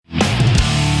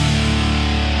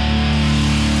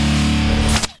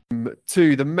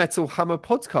to the Metal Hammer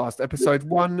podcast, episode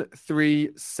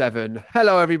 137.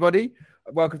 Hello, everybody.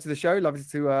 Welcome to the show. Lovely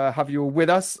to have you all with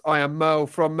us. I am Merl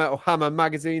from Metal Hammer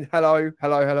magazine. Hello,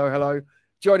 hello, hello, hello.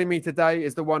 Joining me today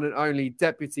is the one and only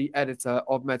deputy editor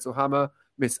of Metal Hammer,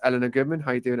 Miss Eleanor Goodman.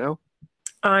 How you doing, Elle?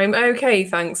 I'm okay,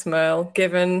 thanks, Merl,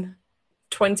 given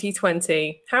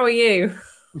 2020. How are you?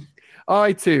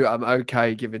 I too am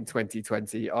okay given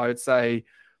 2020. I would say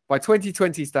by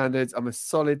 2020 standards, I'm a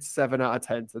solid 7 out of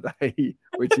 10 today,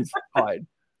 which is fine.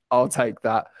 I'll take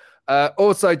that.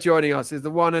 Also joining us is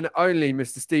the one and only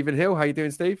Mr. Stephen Hill. How you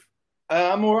doing, Steve?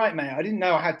 I'm all right, mate. I didn't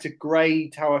know I had to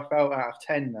grade how I felt out of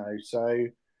 10, though. So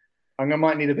I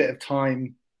might need a bit of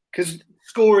time because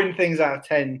scoring things out of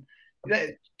 10,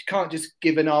 you can't just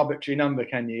give an arbitrary number,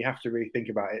 can you? You have to really think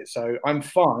about it. So I'm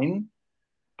fine,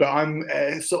 but I'm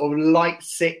sort of light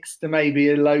 6 to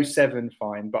maybe a low 7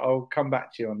 fine. But I'll come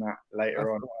back to you on that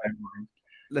later on.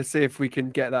 Let's see if we can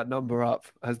get that number up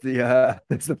as the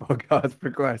podcast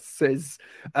progresses.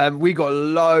 We got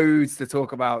loads to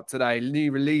talk about today.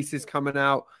 New releases coming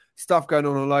out, stuff going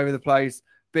on all over the place.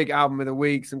 Big album of the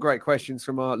week, some great questions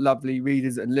from our lovely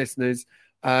readers and listeners.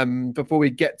 Before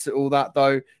we get to all that,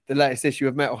 though, the latest issue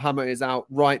of Metal Hammer is out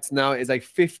right now. It is a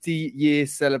 50-year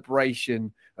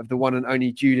celebration of the one and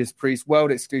only Judas Priest world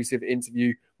exclusive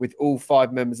interview with all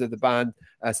 5 members of the band.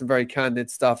 Some very candid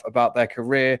stuff about their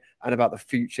career and about the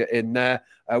future in there.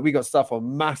 We got stuff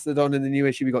on Mastodon in the new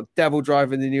issue. We got Devil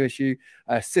Driver in the new issue.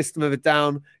 System of a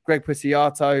Down, Greg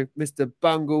Puciato, Mr.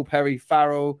 Bungle, Perry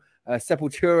Farrell,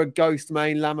 Sepultura,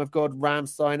 Ghostmain, Lamb of God,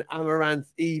 Rammstein,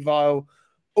 Amaranth, Evil.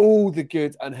 All the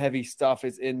good and heavy stuff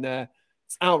is in there.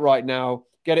 It's out right now.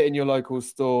 Get it in your local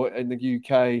store in the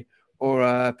UK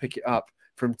or pick it up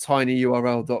from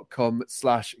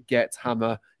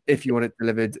tinyurl.com/gethammer if you want it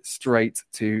delivered straight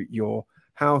to your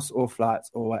house or flat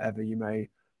or wherever you may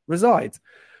reside.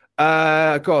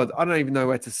 God, I don't even know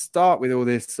where to start with all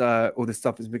this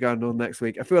stuff that's been going on next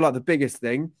week. I feel like the biggest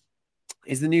thing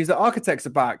is the news that Architects are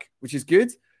back, which is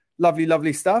good. Lovely,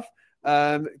 lovely stuff.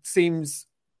 Seems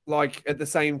like at the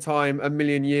same time a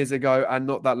million years ago and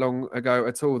not that long ago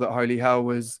at all that Holy Hell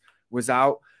was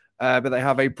out. But they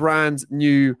have a brand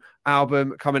new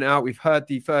album coming out. We've heard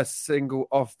the first single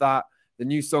off that. The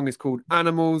new song is called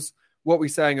Animals. What are we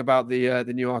saying about the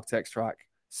new Architects track?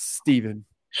 Stephen.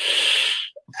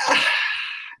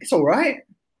 It's all right.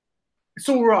 It's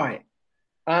all right.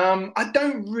 I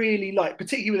don't really like,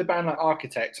 particularly with a band like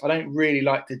Architects, I don't really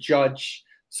like to judge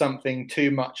something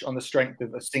too much on the strength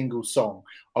of a single song.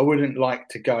 I wouldn't like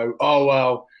to go, oh,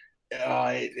 well,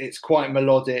 it's quite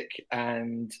melodic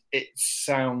and it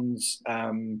sounds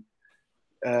a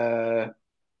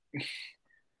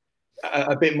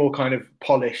bit more kind of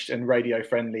polished and radio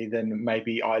friendly than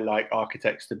maybe I like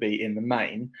Architects to be in the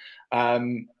main.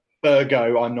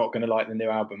 Ergo, I'm not going to like the new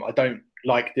album. I don't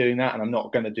like doing that and I'm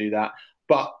not going to do that.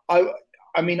 But I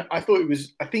thought it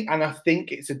was, I think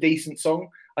it's a decent song.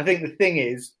 I think the thing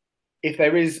is, if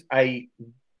there is a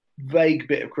vague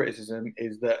bit of criticism,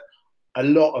 is that I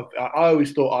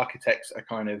always thought Architects are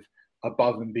kind of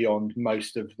above and beyond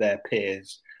most of their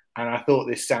peers. And I thought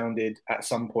this sounded at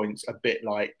some points a bit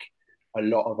like a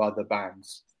lot of other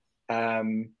bands.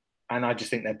 And I just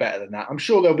think they're better than that. I'm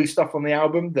sure there'll be stuff on the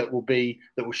album that will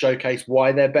showcase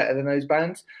why they're better than those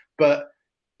bands. But,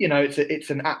 you know, it's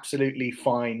an absolutely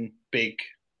fine, big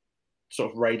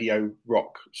sort of radio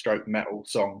rock stroke metal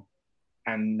song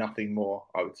and nothing more,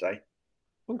 I would say.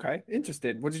 Okay,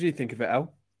 interesting. What did you think of it,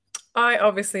 Elle? I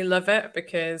obviously love it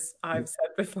because I've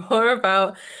said before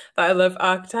about that I love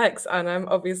Architects and I'm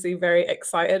obviously very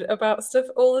excited about stuff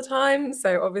all the time.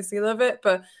 So obviously love it.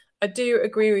 But I do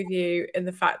agree with you in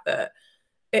the fact that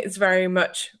it's very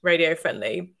much radio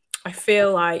friendly. I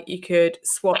feel like you could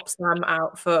swap Sam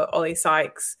out for Ollie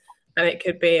Sykes and it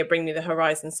could be a Bring Me the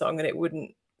Horizon song and it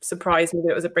wouldn't surprise me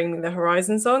that it was a Bring Me the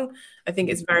Horizon song. I think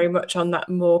it's very much on that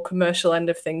more commercial end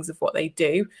of things of what they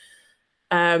do.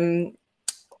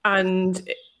 And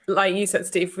like you said,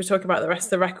 Steve, we're talking about the rest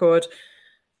of the record.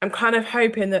 I'm kind of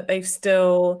hoping that they've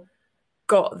still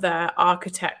got their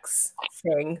Architects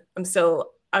thing.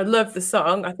 I love the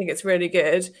song. I think it's really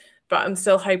good, but I'm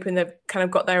still hoping they've kind of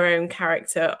got their own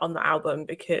character on the album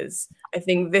because I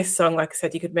think this song, like I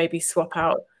said, you could maybe swap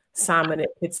out Sam and it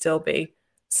could still be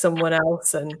someone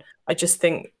else. And I just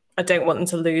think I don't want them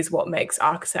to lose what makes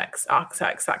Architects,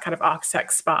 that kind of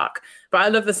Architects spark. But I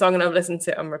love the song and I've listened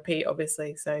to it on repeat,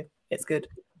 obviously, so it's good.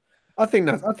 I think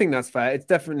that's fair. It's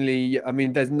definitely, I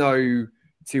mean, there's no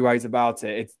two ways about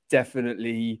it. It's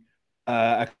definitely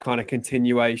a kind of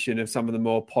continuation of some of the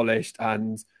more polished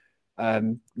and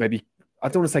maybe I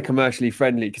don't want to say commercially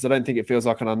friendly because I don't think it feels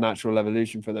like an unnatural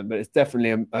evolution for them, but it's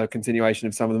definitely a continuation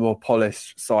of some of the more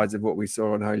polished sides of what we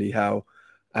saw on Holy Hell.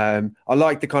 I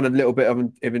like the kind of little bit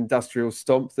of industrial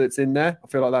stomp that's in there. I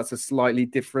feel like that's a slightly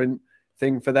different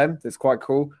thing for them. That's quite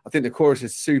cool. I think the chorus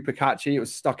is super catchy. It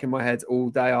was stuck in my head all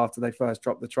day after they first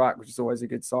dropped the track, which is always a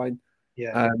good sign.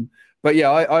 Yeah. But yeah,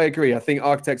 I agree. I think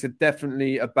Architects are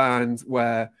definitely a band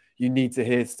where you need to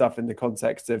hear stuff in the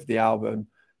context of the album.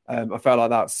 I felt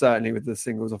like that certainly with the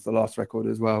singles off the last record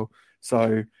as well.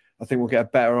 So I think we'll get a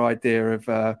better idea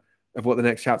of what the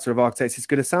next chapter of Architects is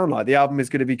going to sound like. The album is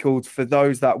going to be called For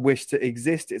Those That Wish to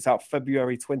Exist. It's out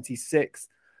February 26th.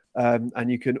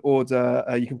 And you can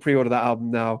pre-order that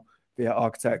album now via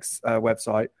Architects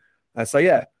website. So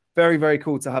yeah, very, very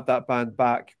cool to have that band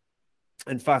back,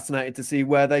 and fascinated to see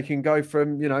where they can go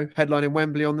from, headlining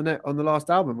Wembley on the last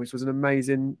album, which was an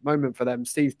amazing moment for them.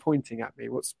 Steve's pointing at me.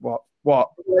 What?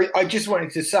 I just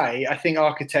wanted to say, I think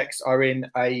Architects are in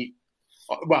I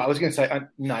was going to say,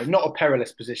 no, not a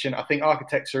perilous position. I think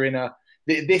Architects are in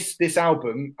this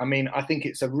album. I mean, I think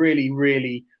it's a really,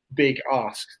 really big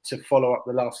ask to follow up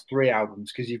the last 3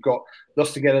 albums, because you've got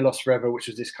Lost Together, Lost Forever, which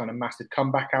was this kind of massive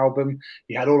comeback album.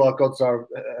 You had All Our Gods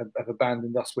Have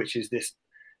Abandoned Us, which is this,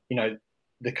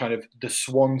 the kind of the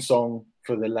swan song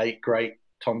for the late great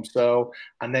Tom Searle,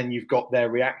 and then you've got their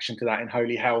reaction to that in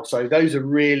Holy Hell. So those are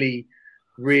really,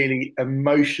 really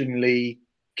emotionally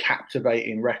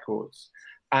captivating records,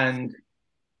 and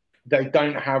they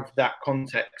don't have that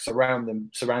context surrounding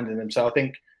them. So I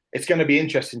think it's going to be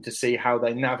interesting to see how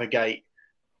they navigate,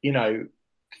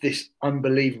 this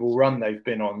unbelievable run they've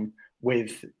been on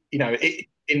with,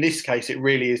 in this case, it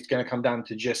really is going to come down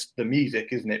to just the music,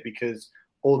 isn't it? Because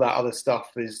all that other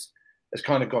stuff has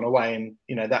kind of gone away, and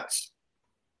that's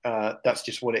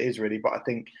just what it is, really. But I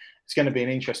think it's going to be an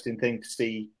interesting thing to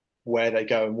see where they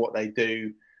go and what they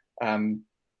do,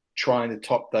 trying to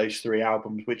top those 3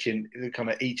 albums, which in kind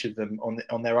of each of them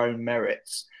on their own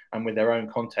merits and with their own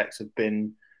context have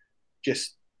been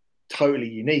just totally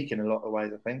unique in a lot of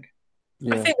ways, I think.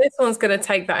 Yeah. I think this one's going to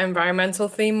take that environmental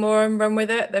theme more and run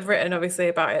with it. They've written obviously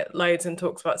about it loads and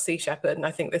talks about Sea Shepherd, and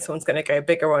I think this one's going to go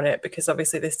bigger on it, because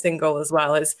obviously this single as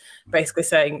well is basically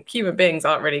saying human beings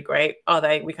aren't really great, are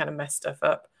they? We kind of mess stuff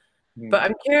up. But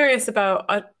I'm curious about,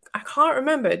 I can't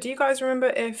remember. Do you guys remember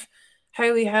if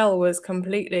Holy Hell was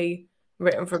completely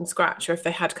written from scratch, or if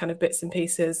they had kind of bits and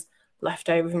pieces left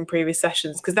over from previous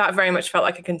sessions? Because that very much felt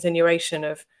like a continuation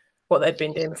of what they'd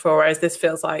been doing before, whereas this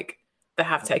feels like they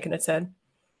have taken a turn.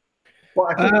 Well,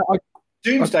 I think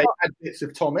Doomsday had bits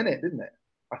of Tom in it, didn't it?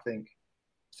 I think.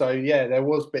 So, yeah, there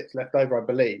was bits left over, I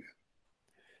believe.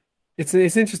 It's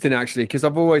interesting, actually, because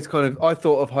I've always I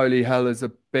thought of Holy Hell as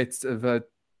a bit of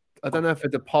I don't know if a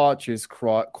departure is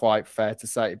quite fair to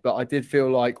say, but I did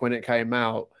feel like when it came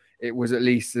out, it was at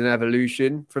least an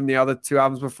evolution from the other 2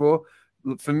 albums before.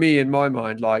 For me, in my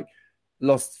mind, like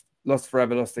Lost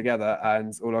Forever, Lost Together,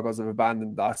 and All Our Gods Have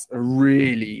Abandoned Us are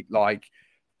really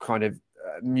kind of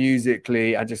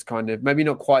musically and just kind of, maybe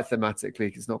not quite thematically,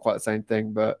 because it's not quite the same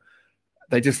thing, but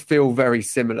they just feel very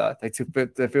similar. They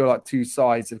feel like 2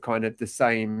 sides of kind of the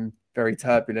same very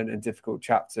turbulent and difficult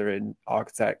chapter in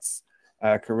Architects'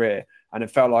 career. And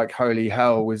it felt like Holy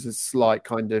Hell was a slight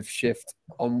kind of shift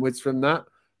onwards from that.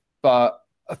 But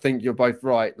I think you're both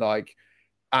right. Like,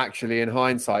 actually, in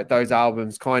hindsight, those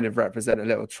albums kind of represent a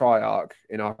little triarch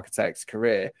in Architects'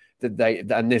 career.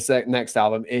 And this next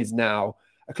album is now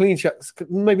a clean,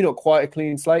 maybe not quite a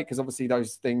clean slate, because obviously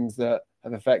those things that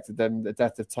have affected them, the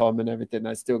death of Tom and everything,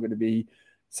 that's still going to be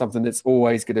something that's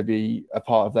always going to be a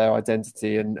part of their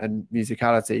identity and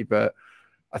musicality. But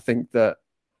I think that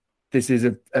this is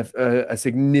a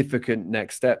significant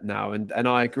next step now. And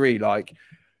I agree, like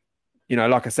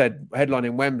I said,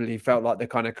 headlining Wembley felt like the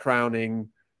kind of crowning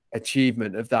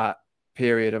achievement of that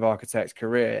period of Architects'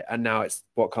 career. And now it's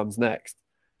what comes next.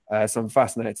 So I'm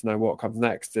fascinated to know what comes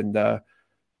next. And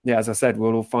as I said,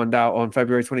 we'll all find out on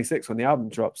February 26th when the album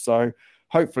drops. So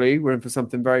hopefully we're in for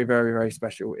something very, very, very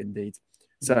special indeed.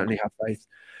 Certainly have faith.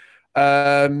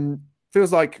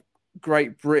 Feels like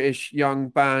great British young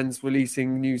bands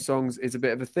releasing new songs is a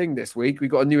bit of a thing this week. We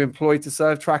got a new Employed to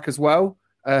Serve track as well.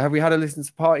 Have we had a listen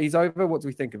to Parties Over? What do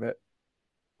we think of it?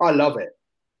 I love it.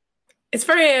 It's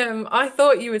very, I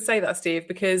thought you would say that, Steve,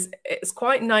 because it's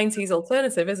quite 90s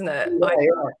alternative, isn't it?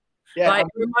 Yeah. It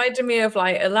reminded me of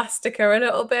like Elastica a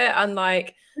little bit, and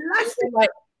like Elastica.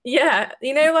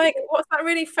 What's that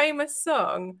really famous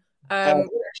song? The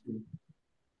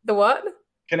what?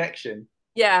 Connection.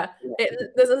 Yeah.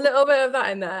 There's a little bit of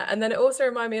that in there, and then it also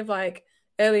reminded me of like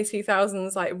early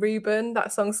 2000s, like Reuben,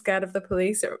 that song "Scared of the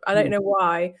Police." I don't know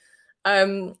why,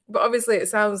 but obviously it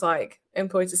sounds like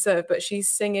Employed to Serve, but she's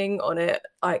singing on it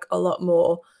like a lot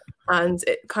more. And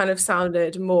it kind of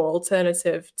sounded more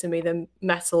alternative to me than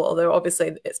metal, although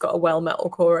obviously it's got a well metal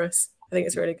chorus. I think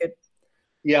it's really good.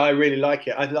 Yeah, I really like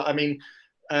it. I mean,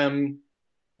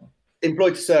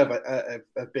 Employed to Serve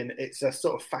have been, it's a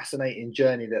sort of fascinating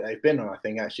journey that they've been on, I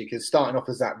think, actually, because starting off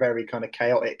as that very kind of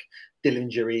chaotic,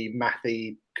 Dillinger-y,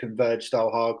 mathy, Converge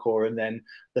style hardcore, and then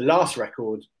the last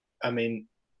record, I mean,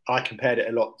 I compared it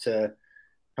a lot to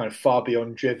kind of Far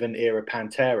Beyond Driven era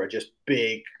Pantera, just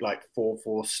big, like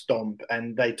 4/4 stomp.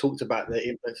 And they talked about the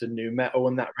influence of new metal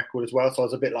on that record as well. So I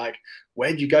was a bit like,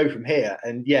 where'd you go from here?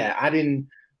 And yeah, adding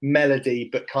melody,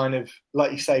 but kind of,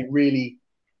 like you say, really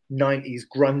 90s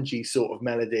grungy sort of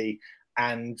melody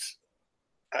and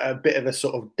a bit of a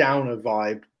sort of downer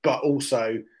vibe, but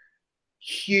also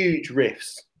huge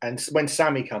riffs. And when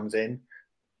Sammy comes in,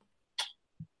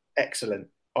 excellent.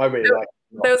 I really like it.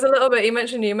 There was a little bit, you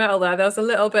mentioned new metal there. There was a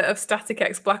little bit of Static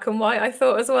X Black and White, I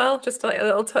thought, as well. Just like a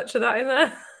little touch of that in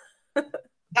there.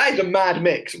 That is a mad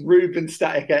mix. Ruben,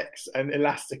 Static X, and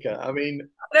Elastica. I mean,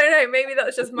 No, maybe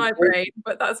that's just my brain,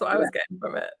 but that's what I was getting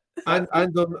from it.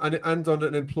 And on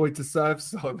an Employed to Serve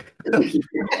song.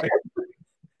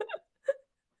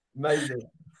 Amazing.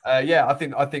 Yeah, I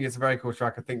think it's a very cool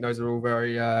track. I think those are all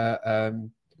very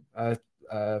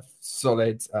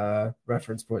solid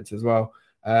reference points as well.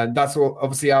 And that's all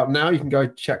obviously out now. You can go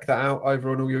check that out over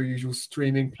on all your usual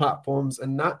streaming platforms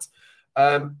and that.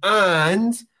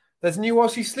 And there's a new While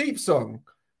She Sleeps song,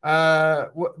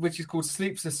 which is called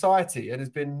Sleep Society, and has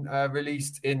been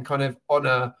released in kind of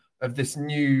honor of this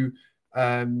new.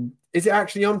 Is it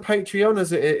actually on Patreon?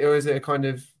 Or is it a kind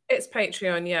of? It's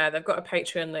Patreon, yeah. They've got a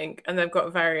Patreon link, and they've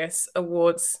got various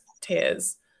awards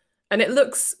tiers. And it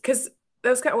looks because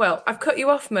I've cut you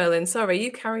off, Merlin. Sorry,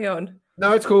 you carry on.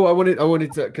 No, it's cool. I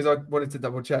wanted to because I wanted to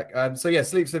double check. So yeah,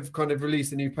 Sleeps have kind of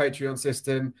released a new Patreon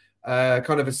system,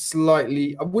 kind of a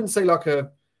slightly, I wouldn't say like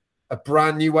a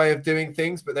brand new way of doing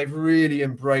things, but they've really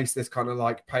embraced this kind of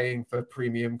like paying for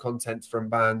premium content from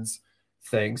bands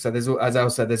thing. So there's, as Al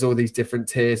said, there's all these different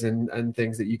tiers and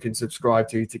things that you can subscribe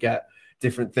to get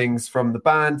different things from the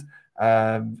band,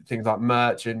 things like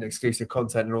merch and exclusive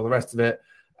content and all the rest of it.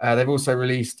 They've also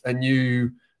released a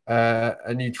new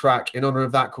track in honor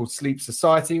of that called Sleep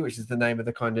Society, which is the name of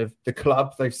the kind of the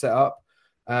club they've set up.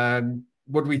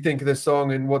 What do we think of the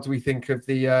song, and what do we think of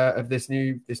the of this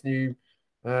new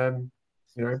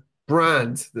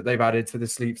brand that they've added to the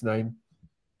Sleeps name?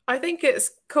 I think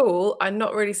it's cool and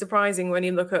not really surprising when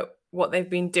you look at what they've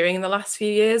been doing in the last few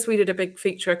years. We did a big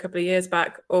feature a couple of years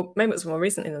back, or maybe it was more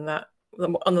recently than that,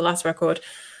 on the last record,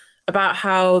 about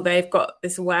how they've got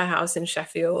this warehouse in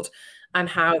Sheffield and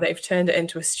how they've turned it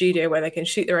into a studio where they can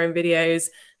shoot their own videos,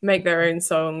 make their own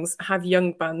songs, have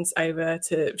young bands over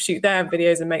to shoot their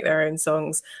videos and make their own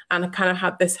songs, and kind of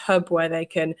have this hub where they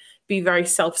can be very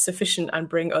self-sufficient and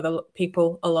bring other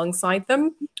people alongside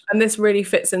them. And this really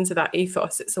fits into that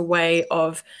ethos. It's a way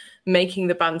of making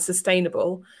the band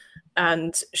sustainable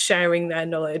and sharing their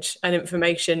knowledge and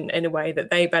information in a way that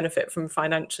they benefit from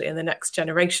financially, and the next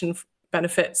generation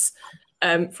benefits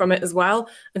from it as well.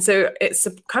 And so it's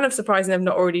kind of surprising they've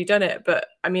not already done it. But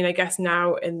I mean, I guess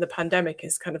now in the pandemic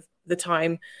is kind of the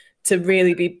time to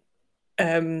really be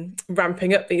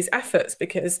ramping up these efforts,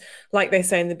 because like they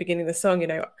say in the beginning of the song,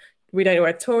 we don't know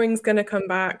where touring's going to come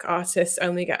back. Artists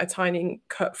only get a tiny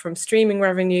cut from streaming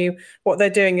revenue. What they're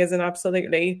doing is an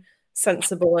absolutely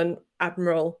sensible and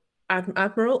admirable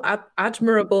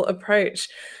approach.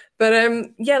 But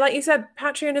yeah, like you said,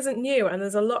 Patreon isn't new, and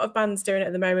there's a lot of bands doing it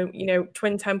at the moment.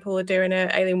 Twin Temple are doing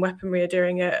it, Alien Weaponry are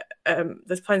doing it.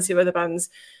 There's plenty of other bands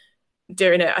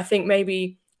doing it. I think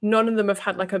maybe none of them have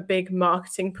had like a big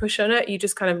marketing push on it. You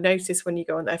just kind of notice when you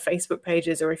go on their Facebook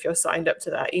pages, or if you're signed up to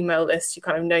their email list, you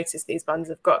kind of notice these bands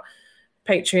have got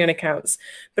Patreon accounts.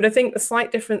 But I think the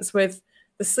slight difference with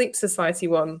the Sleep Society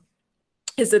one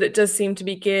is that it does seem to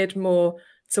be geared more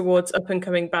towards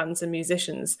up-and-coming bands and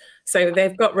musicians. So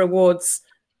they've got rewards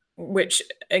which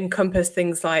encompass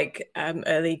things like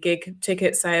early gig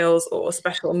ticket sales or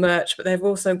special merch, but they've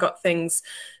also got things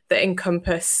that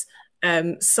encompass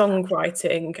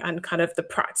songwriting and kind of the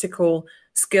practical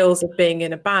skills of being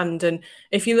in a band. And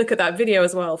if you look at that video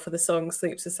as well for the song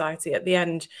Sleep Society, at the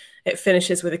end it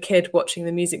finishes with a kid watching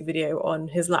the music video on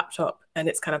his laptop, and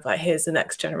it's kind of like, here's the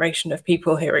next generation of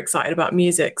people who are excited about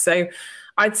music. So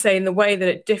I'd say in the way that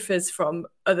it differs from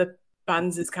other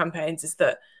bands' campaigns is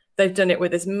that they've done it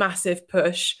with this massive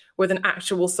push with an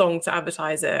actual song to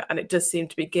advertise it, and it does seem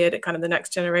to be geared at kind of the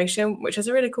next generation, which is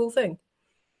a really cool thing.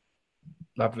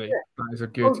 Lovely. Yeah. That is a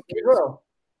good. As well.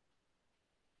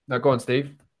 No, go on,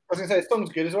 Steve. I was going to say, the song's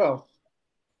good as well.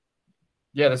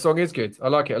 Yeah, the song is good. I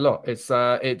like it a lot. It's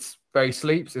very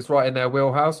sleeps. It's right in their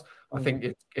wheelhouse. I Mm.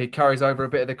 think it carries over a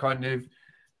bit of the kind of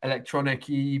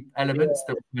electronic-y elements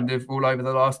Yeah, that were kind of all over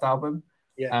the last album.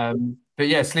 yeah, But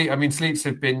yeah, Sleeps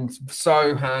have been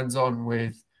so hands-on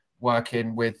with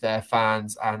working with their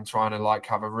fans and trying to like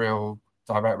have a real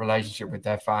direct relationship with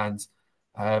their fans.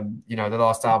 The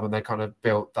last album they kind of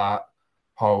built that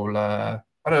whole I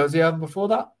don't know, was the album before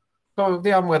that? Oh,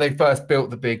 the album where they first built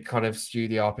the big kind of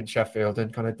studio up in Sheffield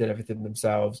and kind of did everything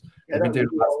themselves. yeah. They've been That was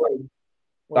doing that stuff.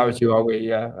 That wasn't was You Are We,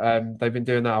 yeah. They've been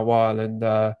doing that a while, and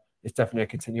it's definitely a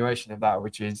continuation of that,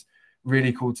 which is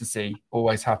really cool to see.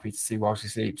 Always happy to see While She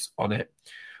Sleeps on it.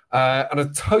 On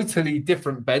a totally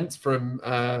different bent from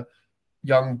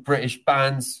young British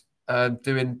bands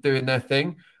doing their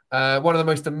thing. One of the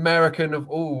most American of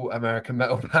all American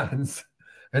metal bands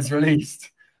has released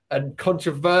a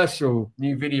controversial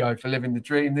new video for Living the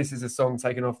Dream. This is a song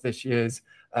taken off this year's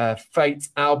Fate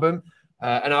album,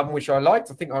 an album which I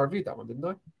liked. I think I reviewed that one, didn't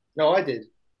I? No, I did.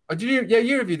 Oh, did you? Yeah,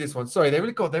 you reviewed this one. Sorry, they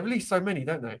release so many,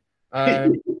 don't they?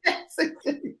 Yes, I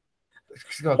did.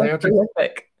 God, they are just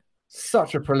Prolific.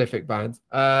 such a prolific band.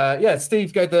 Yeah,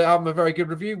 Steve gave the album a very good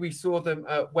review. We saw them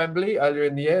at Wembley earlier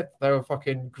in the year. They were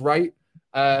fucking great.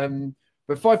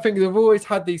 But Five Fingers have always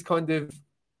had these kind of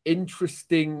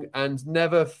interesting and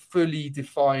never fully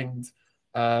defined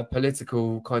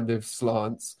political kind of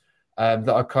slants that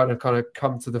are kind of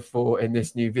come to the fore in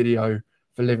this new video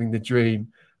for Living the Dream.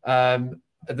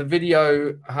 The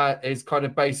video is kind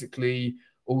of basically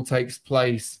all takes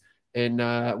place in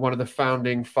one of the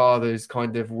founding fathers'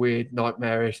 kind of weird,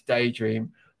 nightmarish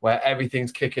daydream where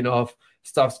everything's kicking off,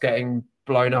 stuff's getting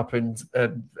blown up and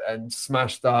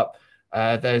smashed up.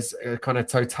 There's a kind of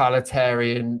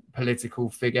totalitarian political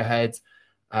figurehead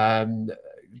um,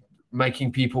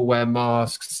 making people wear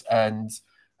masks, and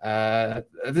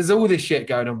there's all this shit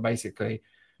going on basically.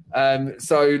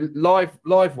 So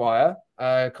Livewire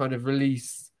kind of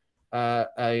released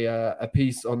a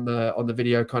piece on the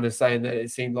video, kind of saying that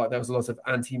it seemed like there was a lot of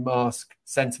anti-mask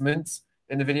sentiments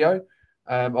in the video.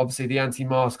 Obviously, the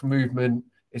anti-mask movement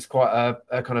is quite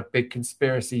a kind of big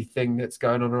conspiracy thing that's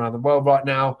going on around the world right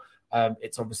now.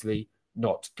 It's obviously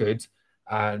not good,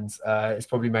 and it's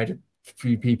probably made a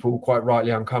few people quite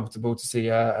rightly uncomfortable to see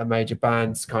a major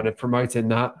band kind of promoting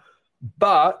that.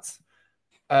 But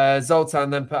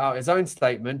Zoltan then put out his own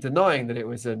statement denying that it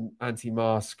was an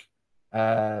anti-mask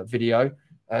video.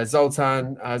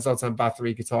 Zoltan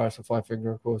Bathory, guitarist for Five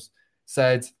Finger, of course,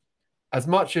 said, as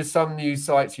much as some news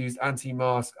sites use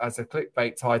anti-mask as a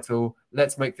clickbait title,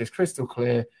 let's make this crystal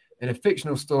clear. In a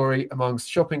fictional story amongst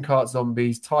shopping cart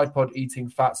zombies, Tide Pod eating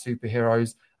fat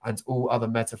superheroes, and all other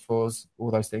metaphors, all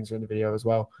those things are in the video as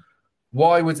well.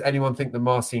 Why would anyone think the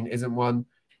mask scene isn't one?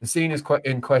 The scene is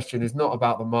in question is not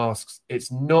about the masks.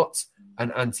 It's not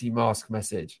an anti-mask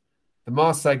message. The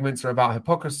mask segments are about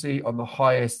hypocrisy on the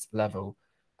highest level.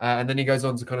 And then he goes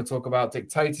on to kind of talk about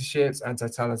dictatorships and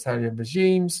totalitarian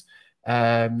regimes,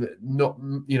 not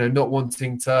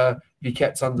wanting to be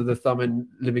kept under the thumb and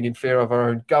living in fear of our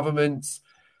own governments.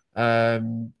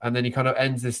 And then he kind of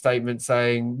ends this statement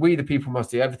saying, we, the people,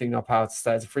 must do everything in our power to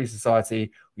stay as a free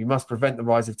society. We must prevent the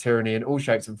rise of tyranny in all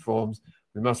shapes and forms.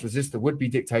 We must resist the would-be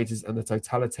dictators and the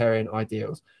totalitarian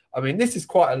ideals. I mean, this is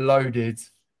quite a loaded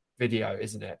video,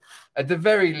 isn't it? At the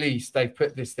very least, they've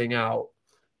put this thing out.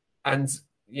 And,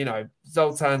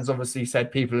 Zoltan's obviously said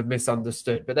people have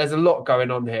misunderstood, but there's a lot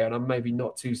going on here, and I'm maybe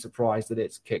not too surprised that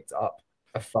it's kicked up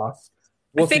a fuss.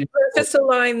 I think there's just a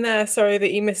line there, sorry,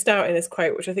 that you missed out in this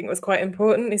quote, which I think was quite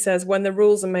important. He says, when the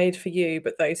rules are made for you,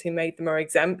 but those who made them are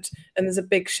exempt. And there's a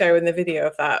big show in the video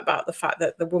of that, about the fact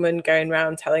that the woman going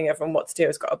around telling everyone what to do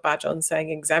has got a badge on saying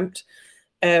exempt.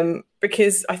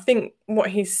 Because I think what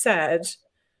he said,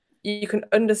 you can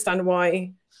understand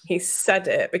why he said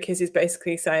it, because he's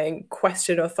basically saying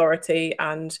question authority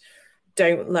and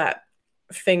don't let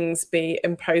things be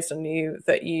imposed on you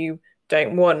that you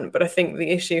don't want. But I think the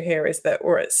issue here is that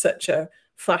we're at such a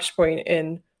flashpoint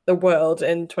in the world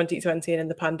in 2020 and in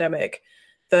the pandemic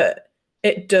that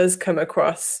it does come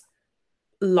across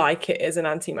like it is an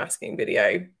anti-masking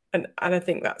video. And I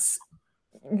think that's,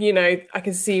 I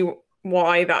can see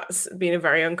why that's been a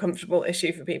very uncomfortable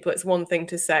issue for people. It's one thing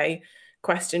to say,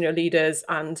 question your leaders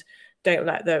and don't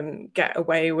let them get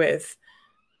away with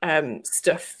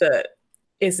stuff that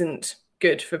isn't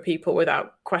good for people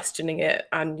without questioning it.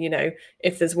 And,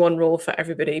 if there's one rule for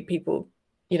everybody, people,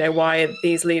 why are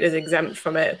these leaders exempt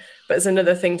from it? But it's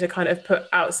another thing to kind of put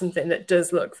out something that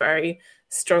does look very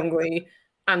strongly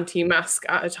anti-mask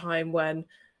at a time when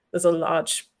there's a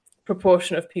large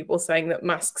proportion of people saying that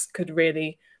masks could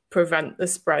really prevent the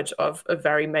spread of a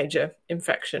very major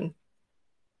infection.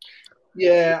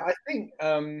 Yeah, I think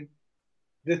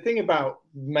the thing about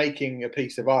making a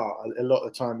piece of art a lot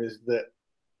of the time is that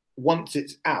once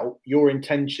it's out, your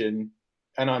intention,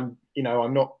 and I'm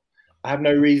not, I have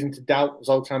no reason to doubt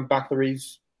Zoltan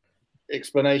Bathory's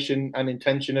explanation and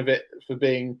intention of it for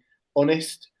being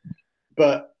honest,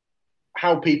 but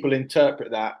how people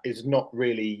interpret that is not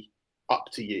really up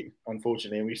to you,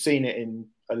 unfortunately. And we've seen it in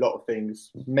a lot of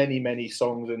things, many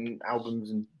songs and albums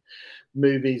and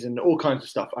movies and all kinds of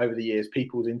stuff over the years,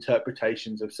 people's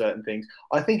interpretations of certain things.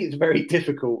 I think it's very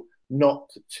difficult not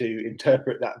to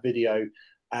interpret that video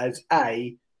as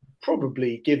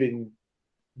probably giving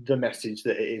the message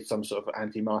that it is some sort of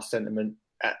anti-mask sentiment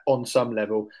on some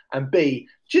level, and B,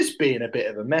 just being a bit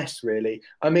of a mess, really.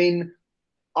 I mean,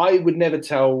 I would never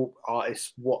tell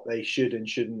artists what they should and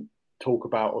shouldn't talk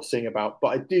about or sing about, but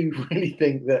I do really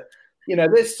think that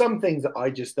there's some things that I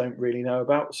just don't really know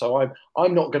about. So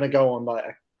I'm not going to go on like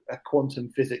a quantum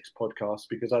physics podcast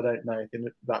because I don't know anything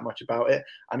that much about it.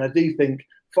 And I do think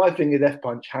Five Finger Death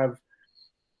Punch have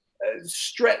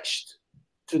stretched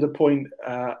to the point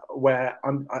where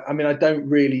I don't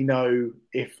really know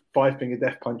if Five Finger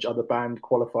Death Punch are the band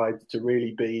qualified to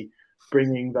really be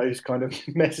bringing those kind of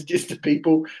messages to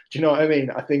people. Do you know what I mean?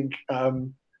 I think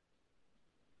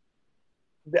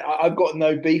I've got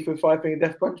no beef with Five Finger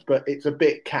Death Punch, but it's a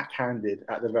bit cack-handed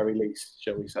at the very least,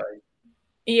 shall we say?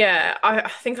 Yeah, I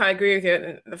think I agree with you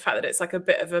in the fact that it's like a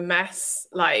bit of a mess.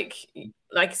 Like you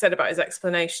said about his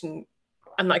explanation,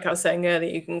 and like I was saying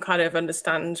earlier, you can kind of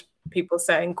understand people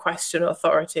saying question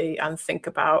authority and think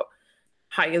about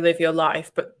how you live your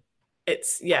life, but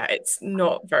it's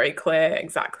not very clear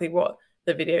exactly what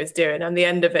the video is doing. And the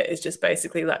end of it is just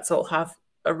basically let's all have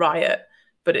a riot.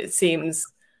 But it seems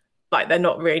like they're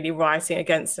not really rioting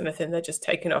against anything. They're just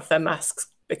taking off their masks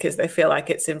because they feel like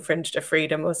it's infringed a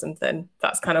freedom or something.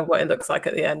 That's kind of what it looks like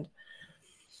at the end.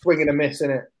 Swing and a miss,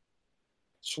 innit?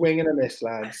 Swing and a miss,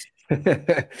 lads.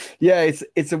 Yeah,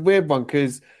 it's a weird one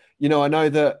because I know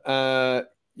that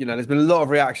there's been a lot of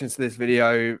reactions to this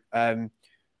video.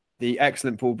 The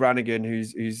excellent Paul Brannigan,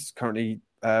 who's currently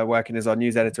working as our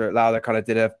news editor at Lowther, kind of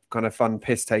did a kind of fun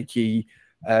piss takey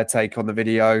take on the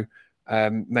video,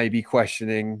 maybe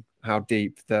questioning how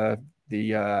deep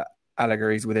the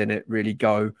allegories within it really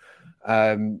go.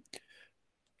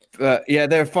 But yeah,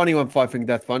 they're a funny one, Five Finger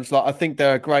Death Punch. Like I think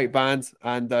they're a great band,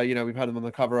 and we've had them on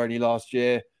the cover only last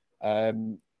year.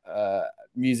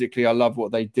 Musically, I love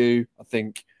what they do. I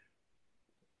think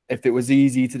if it was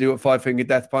easy to do what Five Finger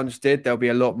Death Punch did, there'll be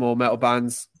a lot more metal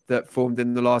bands that formed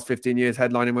in the last 15 years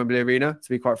headlining Wembley Arena, to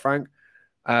be quite frank.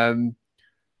 But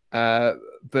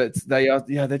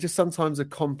they're just sometimes a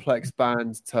complex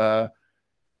band to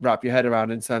wrap your head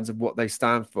around in terms of what they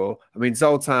stand for. I mean,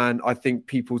 Zoltan, I think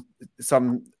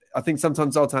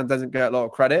sometimes Zoltan doesn't get a lot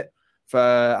of credit for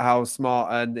how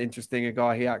smart and interesting a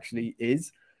guy he actually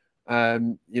is.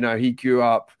 He grew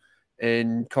up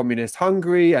in communist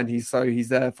Hungary, and he's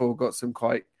therefore got some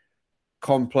quite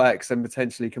complex and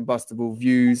potentially combustible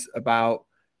views about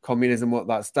communism, what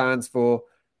that stands for.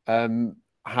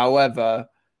 However,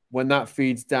 when that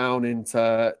feeds down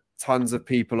into tons of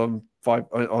people on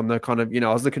the kind of,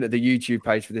 I was looking at the YouTube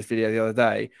page for this video the other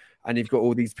day, and you've got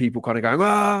all these people kind of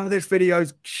going, this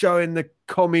video's showing the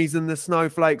commies and the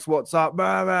snowflakes, what's up?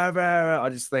 I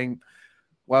just think,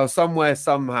 well, somewhere,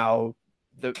 somehow,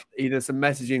 either some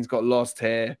messaging's got lost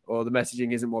here, or the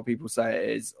messaging isn't what people say it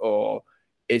is, or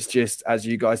it's just, as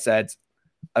you guys said,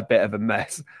 a bit of a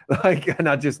mess. And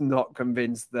I'm just not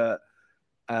convinced that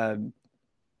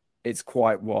it's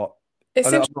quite what.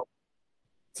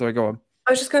 Sorry, go on.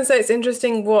 I was just going to say it's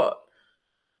interesting what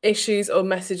issues or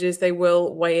messages they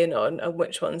will weigh in on and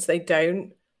which ones they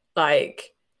don't.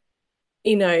 Like,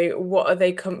 what are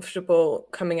they comfortable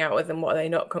coming out with and what are they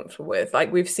not comfortable with?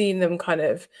 Like, we've seen them kind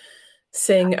of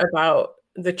sing about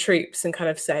the troops and kind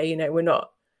of say, we're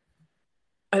not.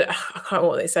 I can't remember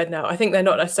what they said now. I think they're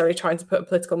not necessarily trying to put a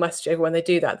political message over when they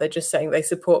do that. They're just saying they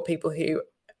support people who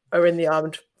are in the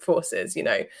armed forces,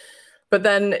 But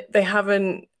then they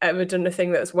haven't ever done a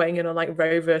thing that's weighing in on like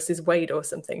Roe versus Wade or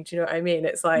something. Do you know what I mean?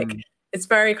 It's like, it's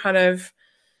very kind of,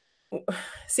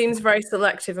 seems very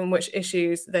selective in which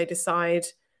issues they decide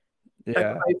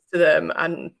are close to them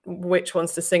and which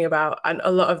ones to sing about. And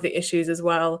a lot of the issues as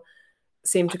well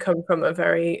seem to come from a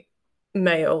very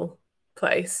male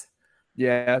place.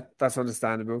 Yeah, that's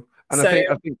understandable. And so,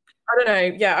 I think I don't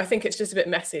know. Yeah, I think it's just a bit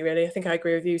messy, really. I think I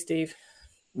agree with you, Steve.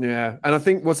 Yeah, and I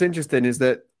think what's interesting is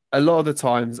that a lot of the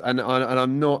times, and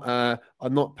I'm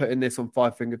not putting this on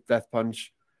Five Finger Death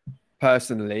Punch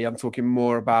personally. I'm talking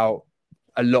more about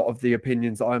a lot of the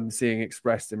opinions that I'm seeing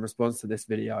expressed in response to this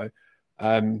video.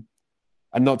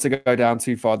 and not to go down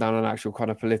too far down an actual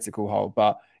kind of political hole,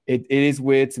 but it is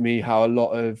weird to me how a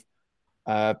lot of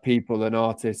people and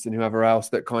artists and whoever else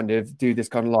that kind of do this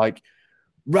kind of like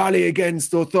rally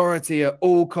against authority at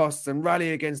all costs and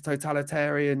rally against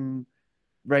totalitarian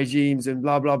regimes and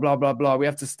blah blah blah blah blah. We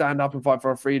have to stand up and fight for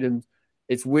our freedoms.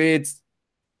 It's weird,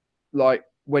 like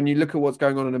when you look at what's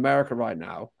going on in America right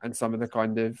now and some of the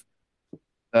kind of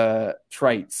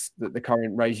traits that the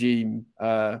current regime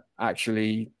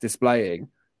actually displaying.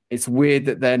 It's weird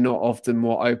that they're not often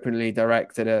more openly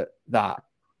directed at that,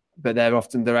 but they're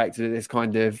often directed at this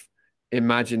kind of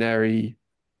imaginary,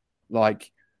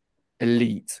 like,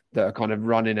 elite that are kind of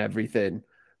running everything.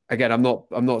 Again, I'm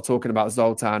not talking about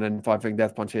Zoltan and Five Finger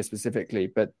Death Punch here specifically,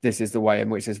 but this is the way in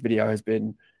which this video has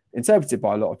been interpreted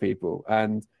by a lot of people,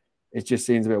 and it just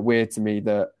seems a bit weird to me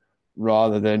that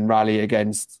rather than rally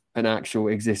against an actual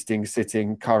existing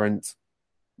sitting current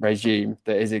regime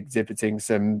that is exhibiting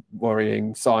some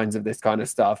worrying signs of this kind of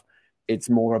stuff, it's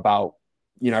more about,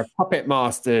 you know, puppet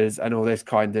masters and all this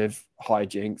kind of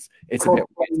hijinks. It's Cosplay a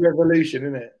bit revolution,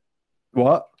 isn't it?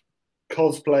 what?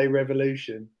 Cosplay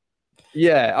revolution.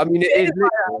 Yeah, I mean, it is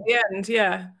At the end,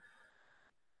 yeah.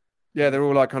 Yeah, they're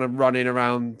all like kind of running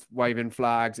around waving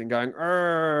flags and going,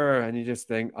 "Arr!" And you just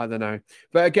think, I don't know.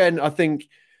 But again, I think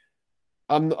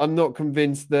I'm not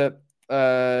convinced that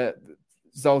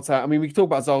Zoltan. I mean, we talk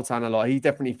about Zoltan a lot. He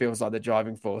definitely feels like the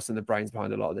driving force and the brains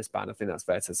behind a lot of this band. I think that's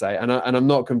fair to say. And I'm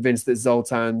not convinced that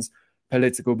Zoltan's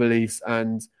political beliefs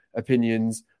and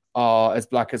opinions are as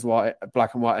black and white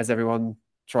as everyone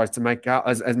tries to make out,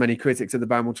 as many critics of the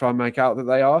band will try and make out that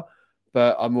they are.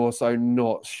 But I'm also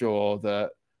not sure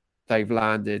that they've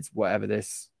landed whatever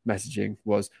this messaging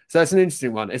was. So it's an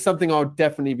interesting one. It's something I'll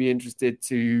definitely be interested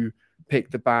to pick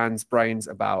the band's brains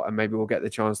about, and maybe we'll get the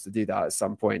chance to do that at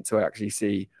some point to actually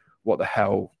see what the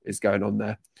hell is going on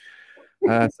there.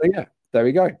 So yeah, there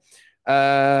we go.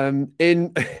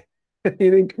 In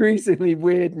increasingly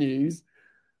weird news,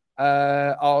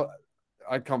 I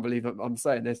can't believe I'm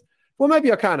saying this. Well,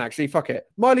 maybe I can actually. Fuck it.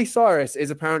 Miley Cyrus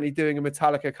is apparently doing a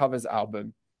Metallica covers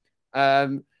album.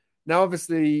 Now,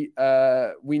 obviously,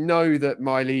 we know that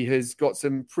Miley has got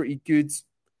some pretty good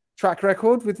track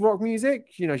record with rock music.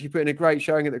 You know, she put in a great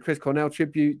showing at the Chris Cornell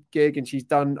tribute gig, and she's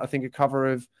done, I think, a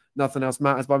cover of Nothing Else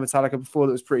Matters by Metallica before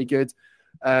that was pretty good.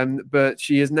 But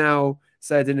she has now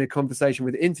said in a conversation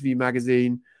with Interview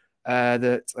magazine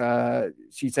that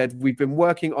she said, "We've been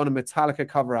working on a Metallica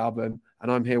cover album,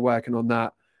 and I'm here working on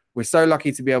that. We're so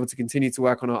lucky to be able to continue to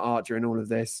work on our art during all of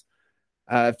this.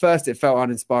 At first, it felt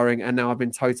uninspiring, and now I've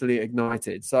been totally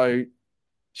ignited." So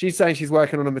she's saying she's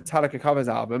working on a Metallica covers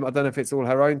album. I don't know if it's all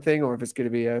her own thing or if it's going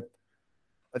to be a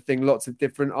thing lots of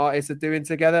different artists are doing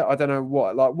together. I don't know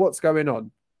what's going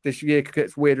on. This year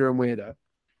gets weirder and weirder.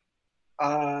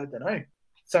 I don't know.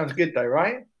 Sounds good though,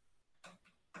 right?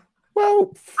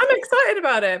 Well, I'm excited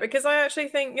about it because I actually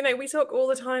think, you know, we talk all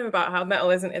the time about how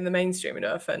metal isn't in the mainstream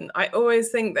enough. And I always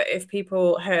think that if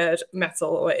people heard metal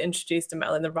or were introduced to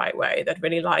metal in the right way, they'd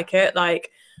really like it. Like,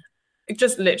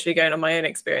 just literally going on my own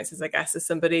experiences, I guess, as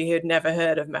somebody who'd never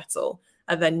heard of metal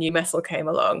and then new metal came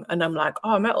along and I'm like,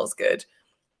 oh, metal's good.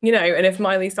 You know, and if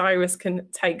Miley Cyrus can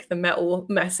take the metal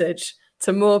message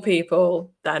to more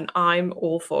people, then I'm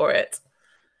all for it.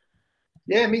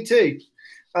 Yeah, me too.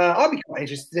 I'd be quite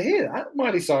interested to hear that.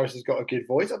 Miley Cyrus has got a good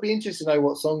voice. I'd be interested to know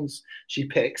what songs she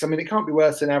picks. I mean, it can't be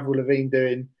worse than Avril Lavigne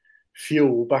doing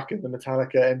Fuel back at the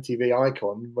Metallica MTV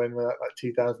Icon when we're like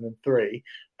 2003,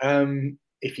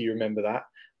 if you remember that.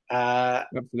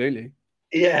 Absolutely.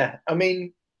 Yeah, I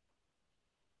mean,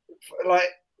 like,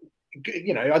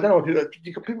 you know, I don't know what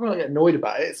people are get annoyed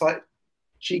about it. It's like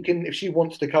she can, if she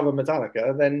wants to cover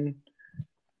Metallica, then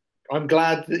I'm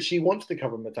glad that she wants to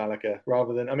cover Metallica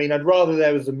rather than, I mean, I'd rather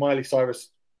there was a Miley Cyrus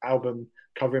album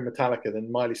covering Metallica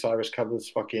than Miley Cyrus covers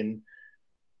fucking,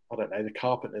 I don't know, the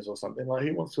Carpenters or something. Like,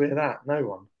 who wants to hear that? No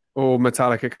one. Or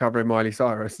Metallica covering Miley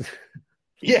Cyrus.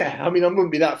 Yeah, I mean, I wouldn't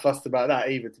be that fussed about that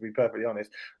either, to be perfectly honest.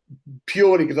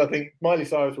 Purely because I think Miley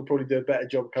Cyrus will probably do a better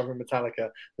job covering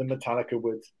Metallica than Metallica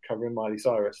would covering Miley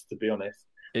Cyrus, to be honest.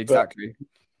 Exactly. But,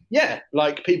 yeah,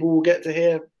 like people will get to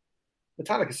hear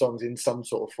Metallica songs in some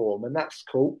sort of form, and that's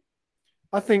cool.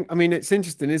 I mean, it's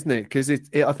interesting, isn't it? Because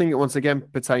I think it once again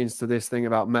pertains to this thing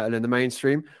about metal in the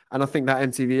mainstream. And I think that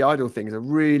MTV Idol thing is a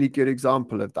really good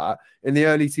example of that. In the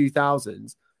early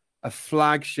 2000s, a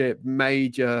flagship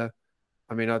major,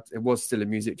 I mean, it was still a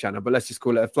music channel, but let's just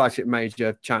call it a flagship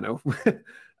major channel,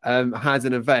 had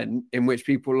an event in which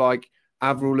people like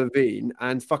Avril Lavigne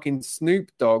and fucking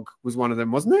Snoop Dogg was one of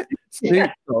them, wasn't it?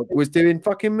 Snoop Dogg was doing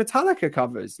fucking Metallica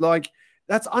covers. Like,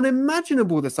 that's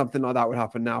unimaginable that something like that would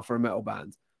happen now for a metal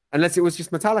band, unless it was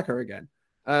just Metallica again.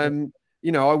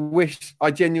 You know,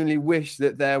 I genuinely wish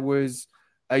that there was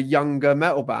a younger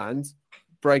metal band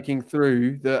breaking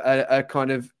through that a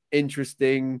kind of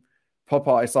interesting pop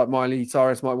artist like Miley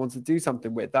Cyrus might want to do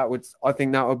something with. I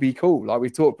think that would be cool. Like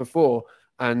we've talked before,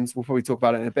 and we'll probably talk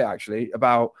about it in a bit actually,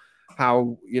 about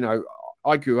how, you know,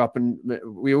 I grew up and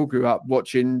we all grew up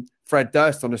watching Fred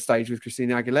Durst on a stage with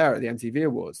Christina Aguilera at the MTV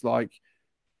Awards. Like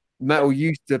metal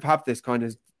used to have this kind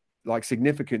of like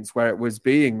significance where it was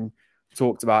being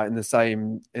talked about in the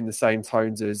same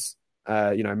tones as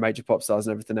you know, major pop stars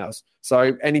and everything else.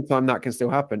 So anytime that can still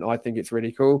happen, I think it's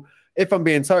really cool. If I'm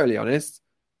being totally honest,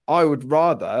 I would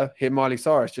rather hear Miley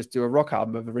Cyrus just do a rock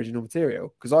album of original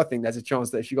material, because I think there's a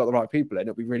chance that if she got the right people in,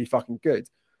 it'll be really fucking good.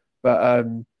 But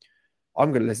I'm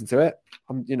going to listen to it.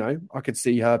 You know, I could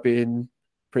see her being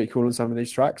pretty cool on some of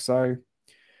these tracks. So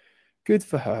good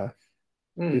for her.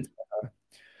 Good for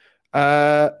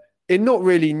her. In not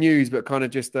really news, but kind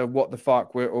of just what the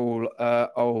fuck, we're all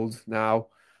old now.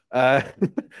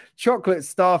 Chocolate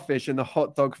Starfish and the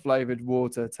hot dog flavored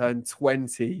water turned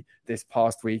 20 this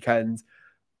past weekend.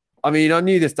 I mean, I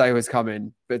knew this day was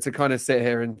coming, but to kind of sit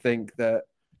here and think that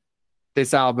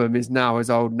this album is now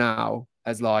as old now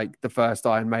as like the first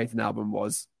Iron Maiden album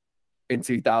was in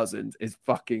 2000 is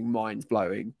fucking mind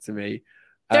blowing to me.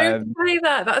 Don't say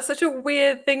that. That's such a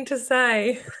weird thing to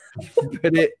say.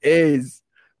 But it is.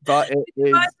 But it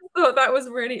is. I just thought that was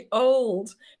really old.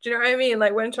 Do you know what I mean?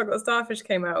 Like when Chocolate Starfish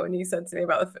came out, and you said to me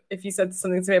about if you said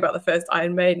something to me about the first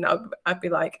Iron Maiden, I'd be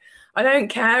like, I don't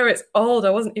care. It's old. I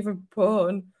wasn't even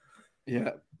born.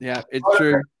 Yeah, it's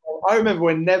true. I remember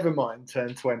when Nevermind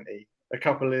turned 20 a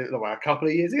couple of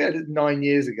years ago, 9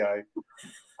 years ago,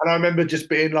 and I remember just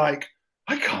being like,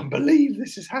 I can't believe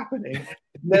this is happening.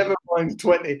 Nevermind's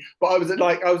 20, but I was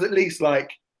at least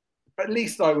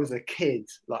I was a kid.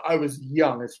 Like I was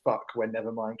young as fuck when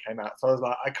Nevermind came out, so I was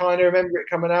like, I kind of remember it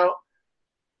coming out,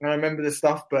 and I remember the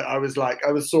stuff, but I was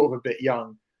sort of a bit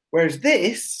young. Whereas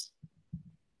this,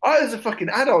 I was a fucking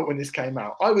adult when this came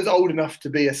out. I was old enough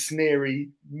to be a sneery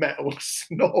metal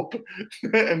snob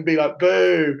and be like,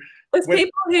 boo. There's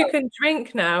people who can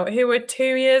drink now who were 2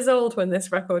 years old when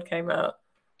this record came out.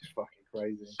 It's fucking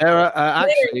crazy. Sarah,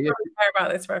 actually, care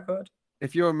about this record.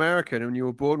 If you're American and you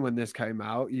were born when this came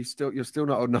out, you're still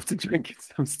not old enough to drink at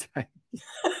some stage.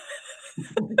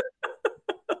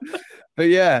 But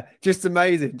yeah, just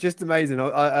amazing.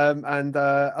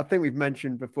 I think we've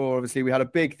mentioned before, obviously, we had a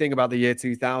big thing about the year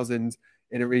 2000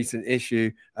 in a recent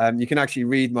issue. You can actually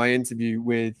read my interview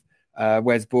with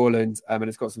Wes Borland, and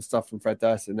it's got some stuff from Fred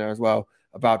Durst in there as well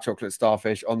about Chocolate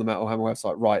Starfish on the Metal Hammer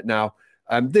website right now.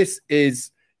 This is,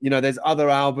 you know, there's other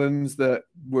albums that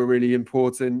were really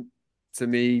important to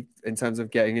me in terms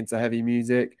of getting into heavy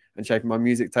music and shaping my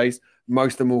music taste.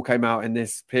 Most of them all came out in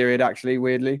this period, actually,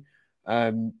 weirdly.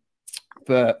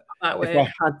 But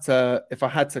if I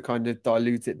had to kind of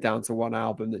dilute it down to one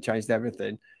album that changed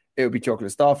everything, it would be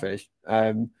Chocolate Starfish.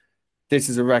 This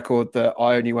is a record that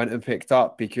I only went and picked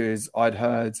up because I'd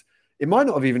heard, it might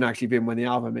not have even actually been when the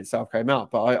album itself came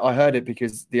out, but I heard it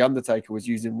because The Undertaker was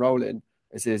using Rollin'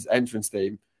 as his entrance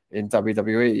theme in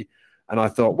WWE. And I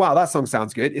thought, wow, that song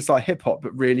sounds good. It's like hip hop,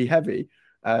 but really heavy.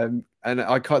 And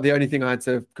the only thing I had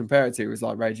to compare it to was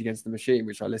like Rage Against the Machine,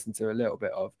 which I listened to a little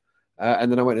bit of.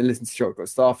 And then I went and listened to Chocolate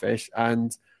Starfish,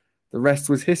 and the rest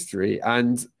was history.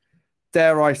 And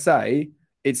dare I say,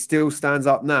 it still stands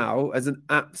up now as an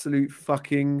absolute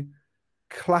fucking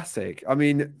classic. I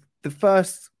mean, the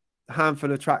first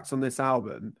handful of tracks on this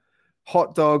album,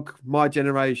 Hot Dog, My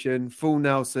Generation, Full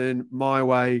Nelson, My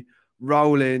Way,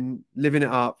 Rollin', Living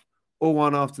It Up, all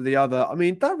one after the other. I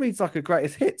mean, that reads like a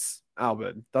greatest hits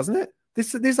album, doesn't it?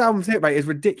 This album's hit rate is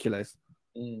ridiculous.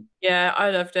 Yeah, I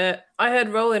loved it. I heard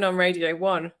Rollin' on Radio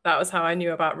 1. That was how I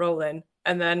knew about Rollin'.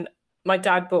 And then my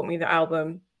dad bought me the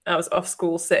album. I was off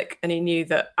school sick, and he knew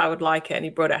that I would like it, and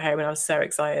he brought it home, and I was so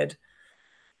excited.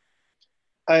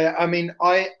 I mean,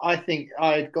 I think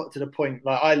I got to the point,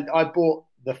 like I bought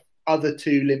the other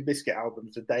two Limp Bizkit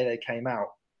albums the day they came out,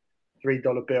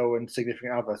 $3 Bill and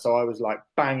Significant Other. So I was like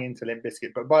bang into Limp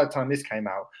Bizkit. But by the time this came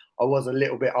out, I was a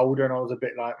little bit older, and I was a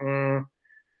bit like, and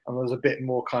I was a bit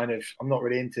more kind of, I'm not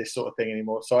really into this sort of thing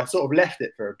anymore. So I sort of left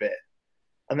it for a bit.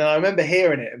 And then I remember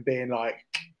hearing it and being like,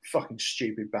 fucking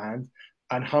stupid band,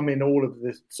 and humming all of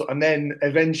this. And then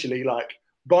eventually like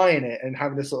buying it and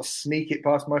having to sort of sneak it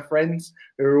past my friends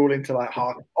who are all into like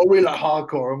we're like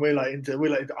hardcore, and we're like into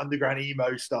underground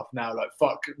emo stuff now, like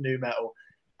fuck new metal.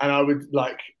 And I would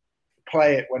like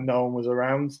play it when no one was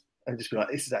around and just be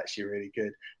like, this is actually really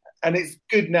good. And it's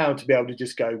good now to be able to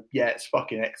just go, yeah, it's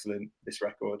fucking excellent, this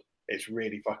record. It's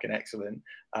really fucking excellent.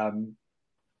 And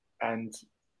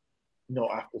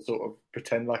not have to sort of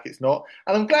pretend like it's not.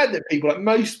 And I'm glad that people, like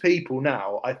most people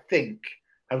now, I think,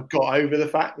 have got over the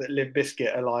fact that Limp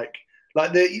Bizkit are like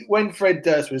when Fred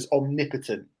Durst was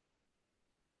omnipotent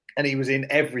and he was in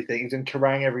everything. He was in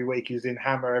Kerrang every week. He was in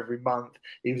Hammer every month.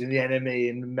 He was in the NME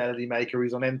and Melody Maker. He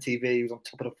was on MTV. He was on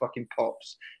Top of the fucking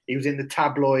Pops. He was in the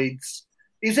tabloids.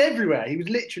 He was everywhere. He was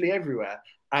literally everywhere.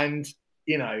 And,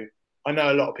 you know, I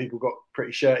know a lot of people got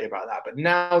pretty shirty about that. But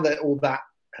now that all that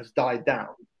has died down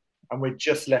and we're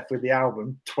just left with the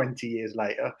album 20 years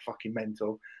later, fucking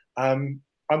mental, I'm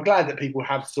glad that people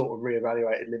have sort of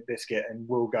reevaluated Limp Bizkit and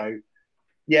will go,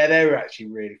 yeah, they're actually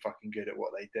really fucking good at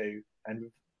what they do.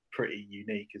 And pretty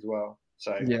unique as well.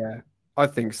 So yeah, I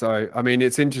think so. I mean,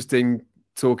 it's interesting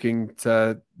talking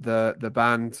to the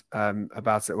band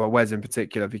about it. Well, Wes in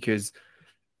particular, because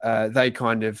they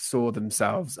kind of saw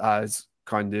themselves as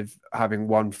kind of having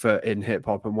one foot in hip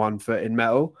hop and one foot in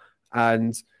metal.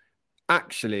 And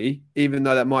actually, even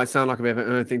though that might sound like a bit of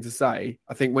an thing to say,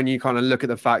 I think when you kind of look at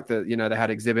the fact that, you know, they had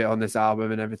Exhibit on this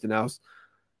album and everything else,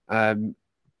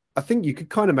 I think you could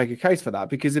kind of make a case for that,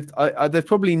 because if there's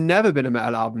probably never been a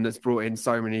metal album that's brought in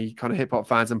so many kind of hip hop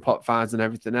fans and pop fans and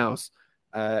everything else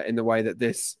in the way that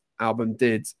this album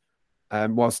did,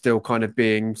 while still kind of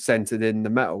being centered in the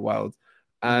metal world.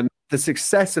 The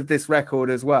success of this record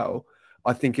as well,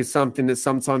 I think, is something that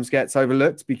sometimes gets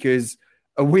overlooked, because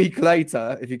a week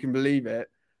later, if you can believe it,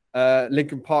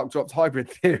 Linkin Park dropped Hybrid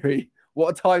Theory.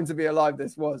 What a time to be alive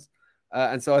this was.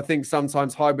 And so I think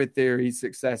sometimes Hybrid Theory's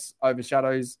success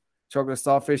overshadows Chocolate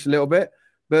Starfish a little bit.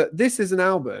 But this is an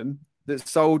album that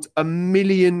sold 1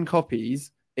 million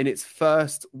copies in its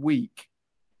first week.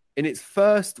 In its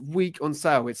first week on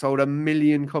sale, it sold 1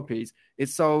 million copies. It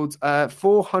sold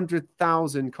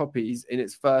 400,000 copies in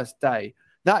its first day.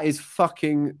 That is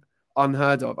fucking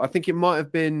unheard of. I think it might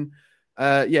have been,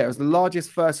 it was the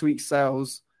largest first week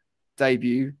sales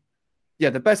debut. Yeah,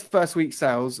 the best first week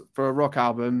sales for a rock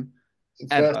album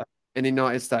ever in the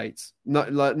United States.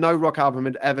 No rock album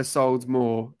had ever sold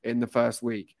more in the first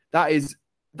week. That's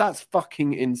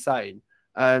fucking insane.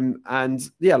 And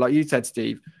yeah, like you said,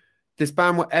 Steve, this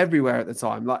band were everywhere at the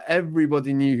time. Like,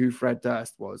 everybody knew who Fred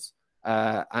Durst was.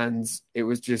 And it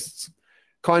was just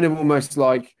kind of almost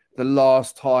like the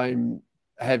last time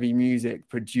heavy music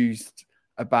produced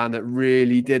a band that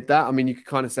really did that. I mean, you could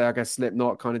kind of say, I guess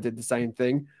Slipknot kind of did the same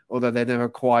thing, although they'd never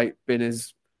quite been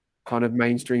as kind of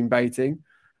mainstream baiting.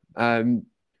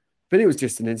 But it was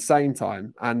just an insane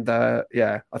time. And I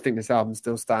think this album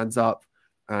still stands up,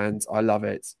 and I love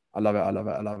it. I love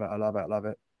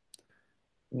it.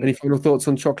 Any final thoughts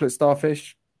on Chocolate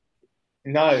Starfish?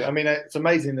 No, I mean, it's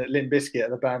amazing that Limp Bizkit are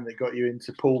the band that got you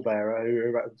into Paul Bearer, who we're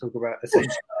about to talk about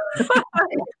essentially.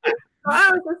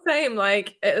 I was the same.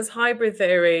 Like, it was Hybrid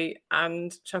Theory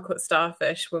and Chocolate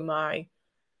Starfish were my,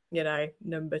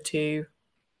 number 2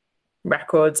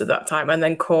 records at that time, and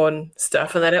then Korn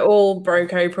stuff, and then it all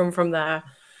broke open from there.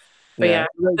 But yeah.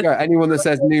 Anyone that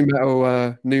says new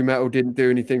metal didn't do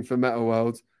anything for Metal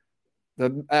World,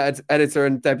 the editor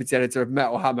and deputy editor of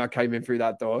Metal Hammer came in through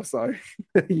that door. So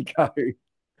there you go.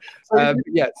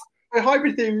 Yes. So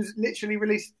Hybrid Theory was literally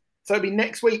released. So it'll be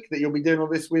next week that you'll be doing all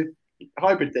this with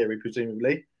Hybrid Theory,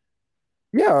 presumably.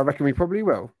 Yeah, I reckon we probably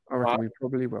will. I'm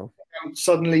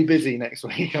suddenly busy next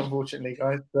week, unfortunately,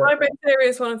 guys. But... Hybrid Theory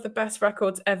is one of the best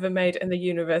records ever made in the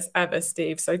universe ever,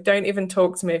 Steve. So don't even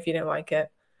talk to me if you don't like it.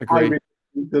 Agreed.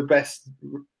 The best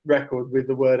record with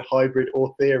the word hybrid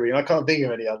or theory, and I can't think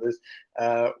of any others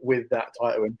with that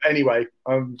title. Anyway,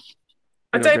 I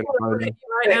don't want to look at you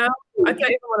right now. I don't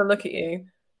even want to look at you.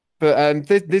 But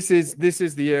this is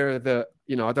the era that,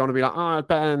 I don't want to be like, it's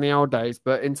better than the old days.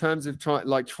 But in terms of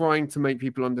trying to make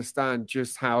people understand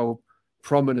just how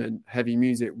prominent heavy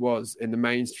music was in the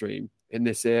mainstream in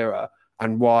this era,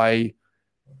 and why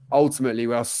ultimately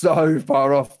we are so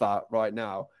far off that right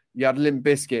now. You had Limp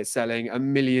Bizkit selling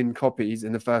 1 million copies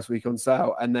in the first week on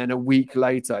sale, and then a week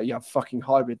later you have fucking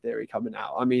Hybrid Theory coming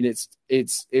out. I mean, it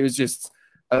was just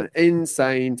an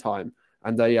insane time.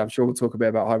 And I'm sure we'll talk a bit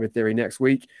about Hybrid Theory next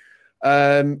week.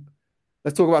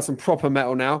 Let's talk about some proper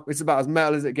metal now. It's about as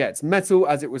metal as it gets. Metal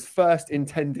as it was first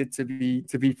intended to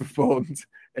be performed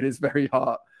in its very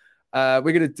heart. We're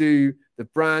going to do the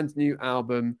brand new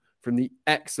album from the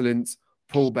excellent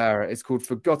Paul Bearer. It's called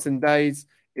Forgotten Days.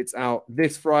 It's out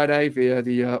this Friday via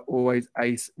the Always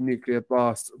Ace Nuclear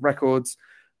Blast Records.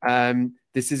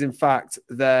 This is, in fact,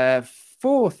 their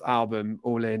 4th album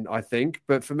all in, I think.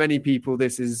 But for many people,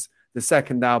 this is the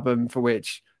 2nd album for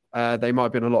which they might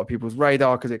have been on a lot of people's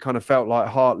radar, because it kind of felt like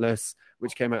Heartless,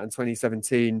 which came out in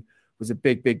 2017, was a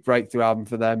big, big breakthrough album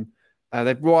for them.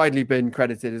 They've widely been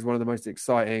credited as one of the most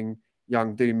exciting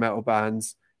young doom metal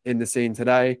bands in the scene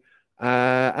today.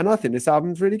 And I think this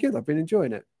album's really good. I've been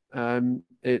enjoying it.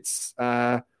 It's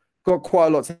got quite a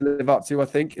lot to live up to, I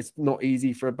think. It's not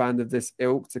easy for a band of this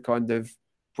ilk to kind of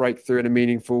break through in a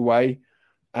meaningful way.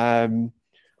 And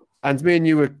me and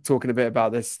you were talking a bit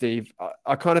about this, Steve.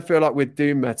 I kind of feel like with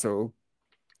doom metal,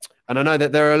 and I know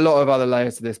that there are a lot of other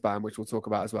layers to this band, which we'll talk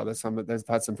about as well. There's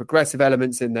had some progressive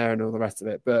elements in there and all the rest of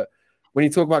it. But when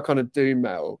you talk about kind of doom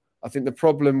metal, I think the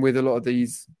problem with a lot of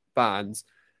these bands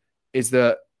is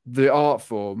that the art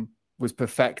form was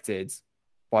perfected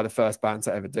by the first band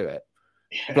to ever do it.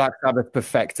 Yeah. Black Sabbath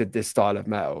perfected this style of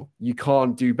metal. You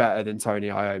can't do better than Tony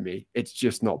Iommi. It's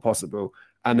just not possible.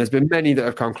 And there's been many that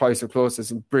have come close, of course. There's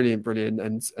some brilliant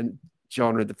and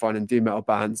genre-defining doom metal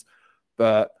bands,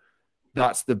 but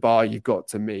that's the bar you've got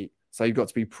to meet. So you've got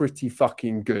to be pretty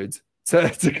fucking good to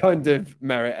kind of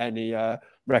merit any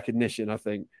recognition, I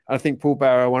think. And I think Paul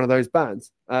Bearer are one of those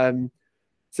bands. So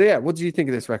yeah, what do you think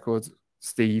of this record,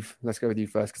 Steve? Let's go with you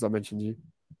first because I mentioned you.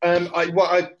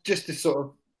 I just to sort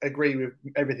of agree with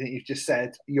everything you've just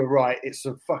said. You're right. It's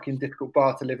a fucking difficult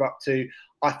bar to live up to.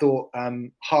 I thought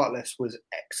Heartless was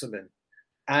excellent,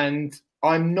 and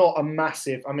I'm not a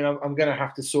massive. I mean, I'm going to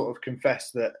have to sort of confess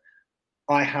that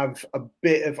I have a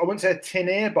bit of, I wouldn't say a tin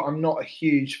ear, but I'm not a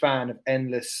huge fan of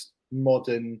endless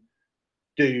modern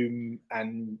doom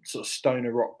and sort of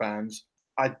stoner rock bands.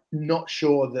 I'm not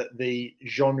sure that the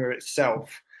genre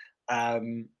itself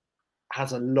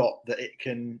has a lot that it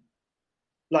can,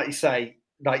 like you say,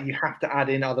 like you have to add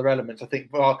in other elements. I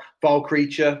think Vile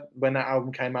Creature, when that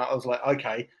album came out, I was like,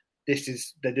 okay,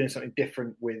 they're doing something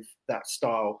different with that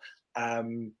style.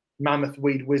 Mammoth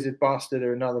Weed Wizard Bastard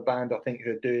are another band I think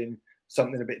who are doing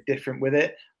something a bit different with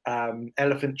it.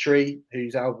 Elephant Tree,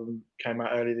 whose album came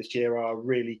out earlier this year, are a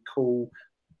really cool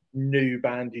new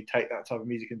band who take that type of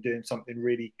music and doing something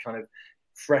really kind of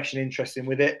fresh and interesting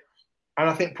with it. And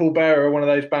I think Paul Bearer are one of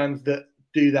those bands that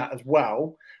do that as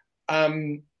well.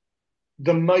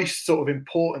 The most sort of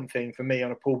important thing for me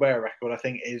on a Paul Bearer record, I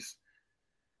think, is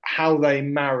how they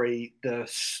marry the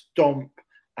stomp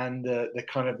and the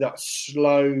kind of that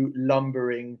slow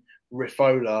lumbering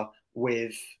riffola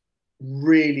with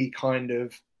really kind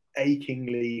of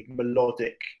achingly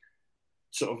melodic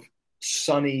sort of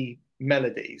sunny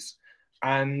melodies.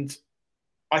 And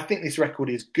I think this record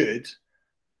is good,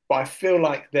 but I feel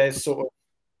like there's sort of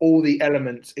all the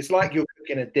elements. It's like you're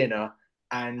cooking a dinner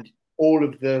and all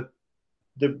of the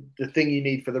thing you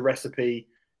need for the recipe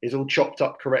is all chopped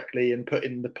up correctly and put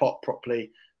in the pot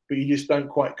properly, but you just don't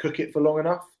quite cook it for long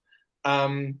enough.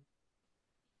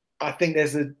 I think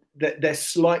they're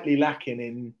slightly lacking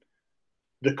in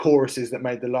the choruses that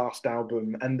made the last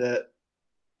album and the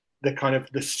kind of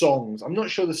the songs. I'm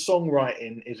not sure the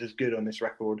songwriting is as good on this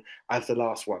record as the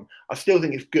last one. I still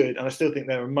think it's good, and I still think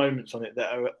there are moments on it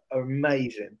that are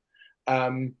amazing. But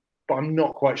I'm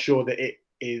not quite sure that it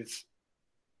is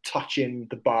touching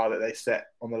the bar that they set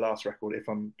on the last record, if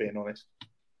I'm being honest.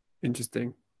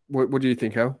 Interesting. What do you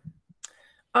think, El?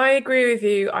 I agree with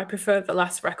you. I prefer the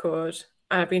last record,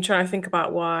 and I've been trying to think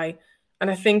about why. And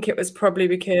I think it was probably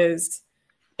because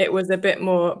it was a bit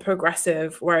more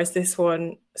progressive, whereas this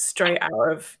one, straight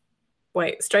off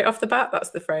the bat, that's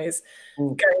the phrase,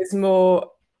 goes more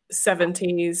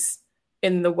 70s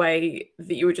in the way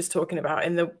that you were just talking about,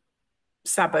 in the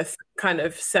Sabbath kind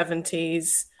of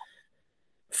 70s,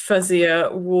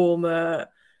 fuzzier, warmer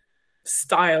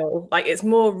style. Like it's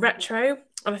more retro.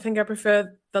 And I think I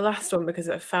prefer the last one because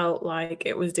it felt like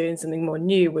it was doing something more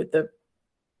new with the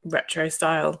retro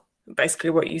style, basically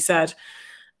what you said.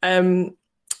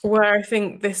 Where I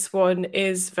think this one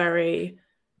is very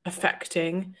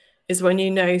affecting is when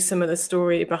you know some of the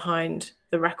story behind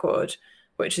the record,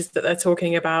 which is that they're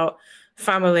talking about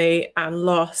family and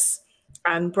loss.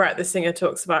 And Brett, the singer,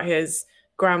 talks about his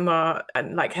grandma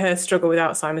and like her struggle with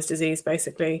Alzheimer's disease,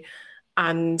 basically.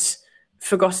 And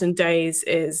Forgotten Days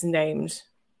is named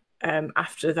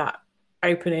after that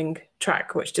opening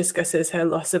track, which discusses her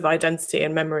loss of identity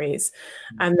and memories.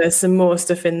 And there's some more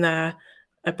stuff in there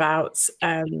about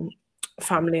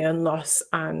family and loss,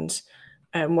 and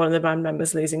one of the band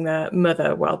members losing their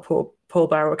mother while Paul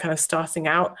Bearer were kind of starting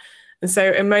out. And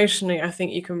so emotionally, I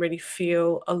think you can really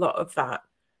feel a lot of that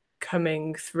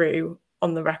coming through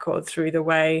on the record, through the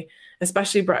way,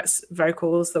 especially Brett's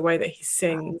vocals, the way that he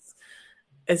sings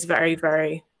is very,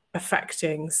 very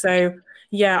affecting. So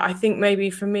yeah, I think maybe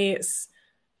for me, it's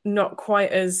not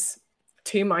quite as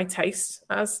to my taste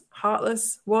as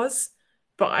Heartless was,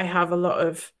 but I have a lot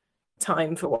of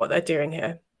time for what they're doing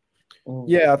here.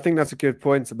 Yeah, I think that's a good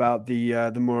point about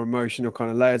the more emotional kind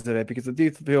of layers of it, because I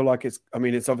do feel like it's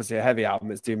obviously a heavy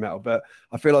album, it's doom metal, but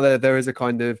I feel like there is a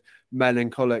kind of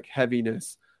melancholic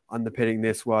heaviness underpinning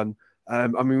this one. I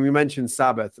mean, we mentioned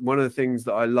Sabbath. One of the things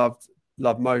that I love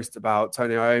most about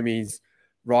Tony Iommi's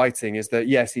writing is that,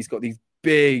 yes, he's got these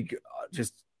big,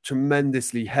 just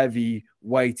tremendously heavy,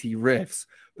 weighty riffs,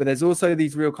 but there's also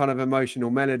these real kind of emotional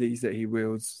melodies that he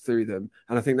wields through them.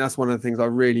 And I think that's one of the things I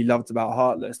really loved about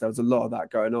Heartless. There was a lot of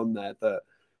that going on there that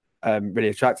really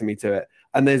attracted me to it.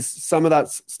 And there's some of that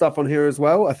stuff on here as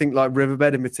well. I think like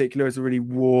Riverbed in particular is a really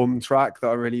warm track that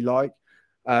I really like.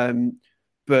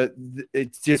 But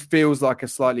it just feels like a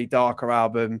slightly darker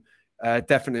album.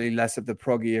 Definitely less of the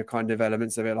proggier kind of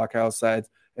elements of it. Like Al said,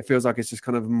 it feels like it's just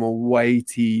kind of a more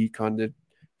weighty, kind of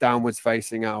downwards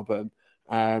facing album,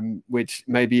 which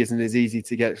maybe isn't as easy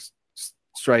to get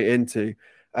straight into.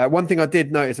 One thing I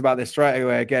did notice about this straight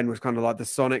away again was kind of like the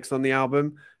sonics on the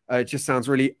album. It just sounds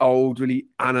really old, really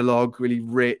analog, really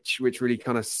rich, which really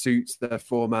kind of suits the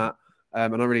format.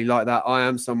 And I really like that. I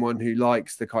am someone who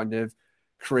likes the kind of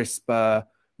crisper,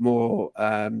 more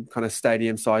kind of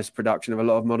stadium-sized production of a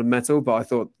lot of modern metal. But I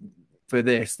thought for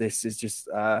this is just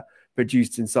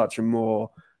produced in such a more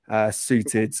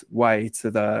suited way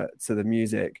to the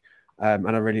music, and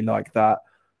I really like that.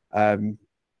 And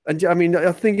I mean,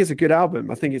 I think it's a good album.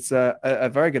 I think it's a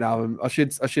very good album. I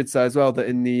should say as well that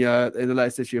in the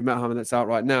latest issue of Metal Hammer that's out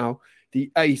right now,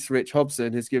 the ace Rich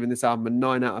Hobson has given this album a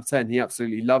 9 out of 10. He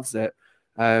absolutely loves it.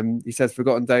 He says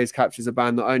Forgotten Days captures a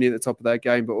band not only at the top of their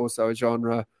game but also a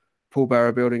genre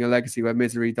pallbearer building a legacy where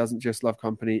misery doesn't just love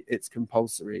company, it's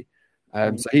compulsory.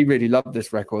 So he really loved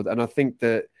this record, and I think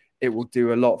that it will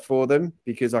do a lot for them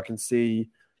because I can see,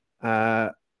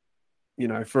 for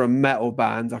a metal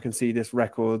band, I can see this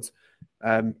record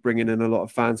bringing in a lot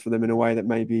of fans for them in a way that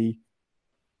maybe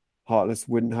Heartless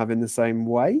wouldn't have in the same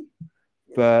way.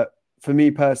 But for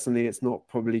me personally, it's not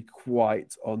probably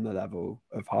quite on the level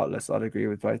of Heartless. I'd agree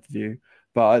with both of you.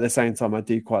 But at the same time, I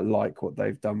do quite like what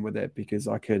they've done with it because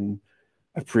I can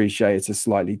appreciate it's a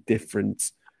slightly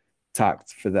different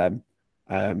tact for them.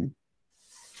 And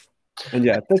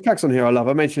yeah, there's tracks on here I love.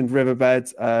 I mentioned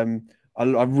Riverbed.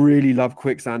 I really love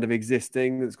Quicksand of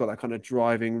Existing. It's got that kind of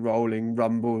driving, rolling,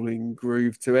 rumbling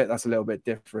groove to it. That's a little bit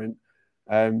different.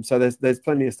 So there's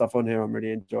plenty of stuff on here I'm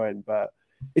really enjoying, but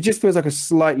it just feels like a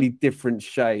slightly different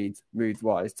shade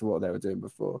mood-wise to what they were doing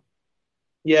before.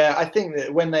 Yeah, I think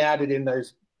that when they added in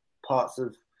those parts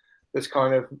of this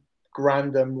kind of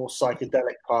grander, more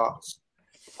psychedelic parts,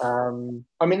 I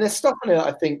mean, there's stuff in it.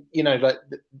 I think like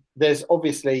there's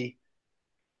obviously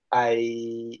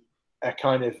a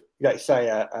kind of, like say,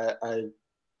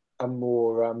 a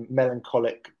more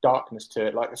melancholic darkness to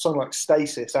it. Like a song like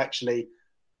Stasis, actually,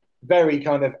 very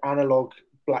kind of analog,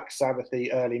 Black Sabbath-y,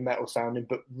 early metal sounding,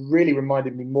 but really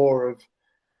reminded me more of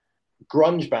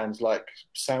grunge bands like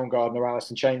Soundgarden or Alice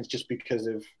in Chains, just because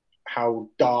of how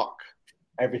dark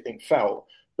everything felt.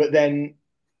 But then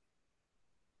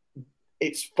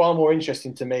it's far more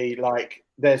interesting to me. Like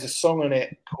there's a song on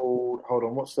it called, hold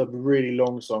on, what's the really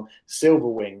long song? Silver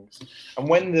Wings. And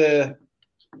when they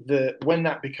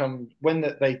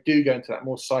do go into that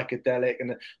more psychedelic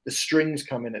and the strings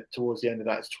come in towards the end of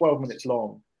that, it's 12 minutes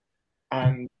long.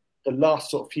 And the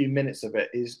last sort of few minutes of it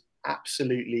is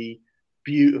absolutely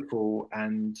beautiful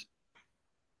and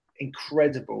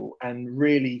incredible and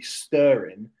really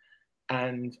stirring.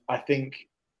 And I think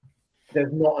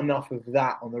there's not enough of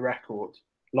that on the record,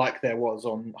 like there was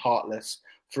on Heartless,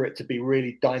 for it to be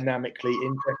really dynamically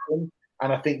interesting.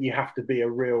 And I think you have to be a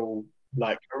real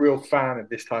fan of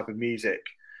this type of music.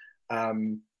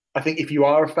 I think if you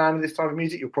are a fan of this type of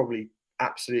music, you'll probably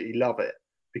absolutely love it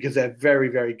because they're very,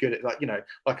 very good at, like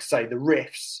I say, the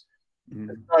riffs.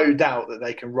 There's no doubt that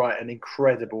they can write an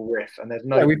incredible riff, and there's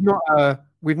no. Yeah,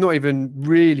 we've not even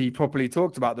really properly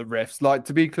talked about the riffs. Like,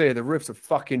 to be clear, the riffs are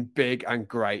fucking big and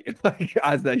great, like,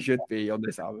 as they should be on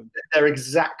this album. They're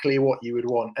exactly what you would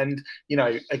want, and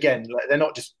again, like, they're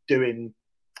not just doing.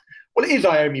 Well, it is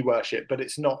Iommi worship, but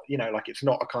it's not, it's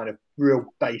not a kind of real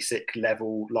basic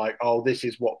level, like, oh, this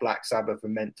is what Black Sabbath are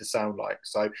meant to sound like.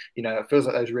 So, it feels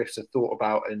like those riffs are thought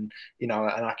about, and and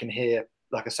I can hear,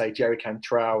 like I say, Jerry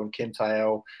Cantrell and Kim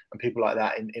Tael and people like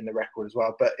that in the record as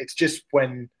well. But it's just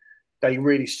when they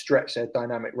really stretch their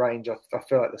dynamic range, I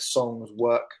feel like the songs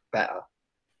work better,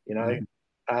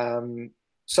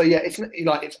 So yeah,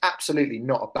 it's absolutely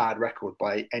not a bad record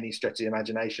by any stretch of the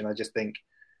imagination. I just think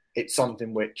it's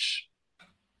something which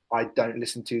I don't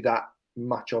listen to that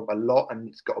much of a lot, and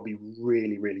it's got to be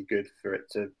really, really good for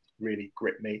it to really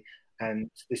grip me.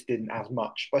 And this didn't as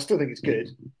much, but I still think it's good.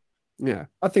 Yeah,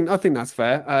 I think that's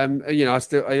fair.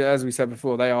 As we said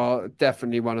before, they are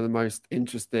definitely one of the most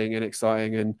interesting and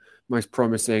exciting and most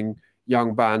promising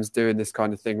young bands doing this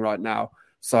kind of thing right now.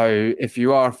 So if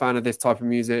you are a fan of this type of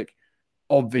music,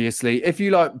 Obviously, if you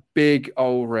like big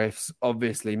old riffs,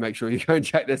 obviously make sure you go and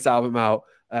check this album out.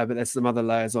 But there's some other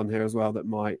layers on here as well that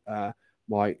might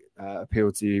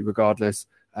appeal to you regardless.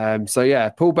 So yeah,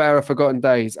 Paul Bearer, Forgotten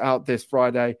Days, out this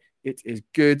Friday. It is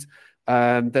good.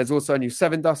 There's also a new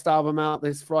Seven Dust album out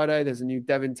this Friday. There's a new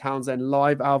Devin Townsend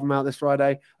live album out this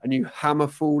Friday. A new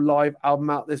Hammerfall live album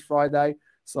out this Friday.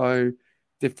 So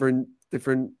different.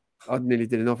 I nearly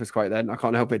did an office quote then. I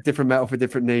can't help it. Different metal for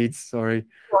different needs. Sorry.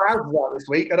 What album's out this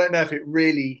week? I don't know if it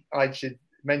really. I should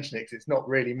mention it because it's not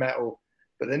really metal,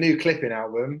 but the new Clipping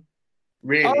album.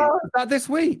 Really, is that this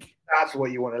week? That's what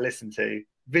you want to listen to.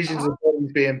 Visions of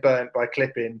Bodies Being Burnt by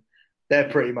Clipping. They're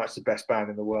pretty much the best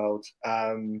band in the world.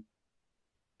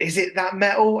 Is it that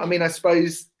metal? I mean, I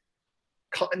suppose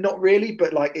not really,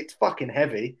 but like it's fucking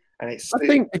heavy and it's. I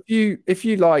think if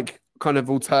you like kind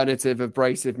of alternative,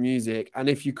 abrasive music, and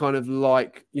if you kind of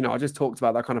like, I just talked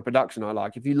about that kind of production I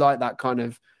like. If you like that kind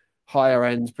of higher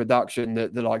end production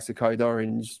that the likes of Code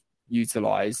Orange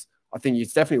utilize, I think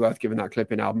it's definitely worth giving that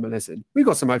Clipping album a listen. We've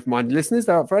got some open-minded listeners.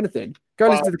 They're up for anything. Go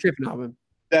listen to the Clipping album.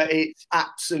 It's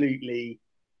absolutely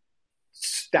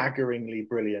staggeringly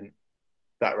brilliant,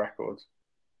 that record.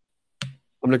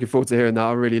 I'm looking forward to hearing that.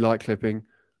 I really like Clipping.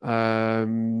 They had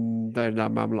an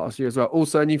album last year as well.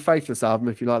 Also a new Faithless album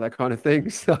if you like that kind of thing.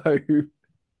 So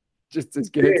just as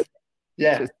good.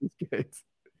 Yeah. Just as good.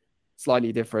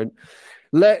 Slightly different.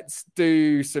 Let's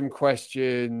do some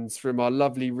questions from our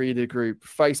lovely reader group,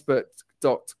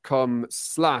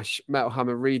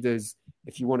 facebook.com/Metal Readers,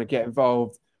 if you want to get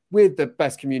involved with the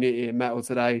best community in metal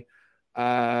today.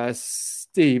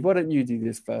 Steve, why don't you do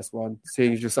this first one,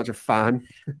 seeing as you're such a fan?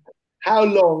 How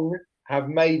long have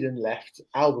Maiden left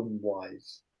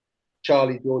album-wise?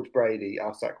 Charlie George Brady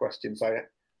asked that question. So,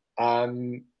 how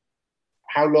many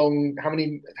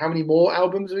more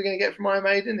albums are we going to get from Iron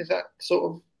Maiden? Is that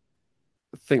sort of?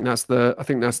 I think that's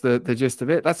the gist of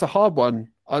it. That's a hard one.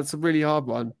 It's a really hard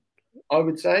one. I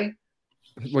would say.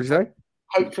 What'd you say?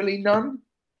 Hopefully none,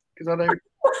 because I don't.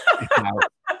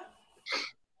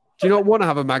 Do you not want to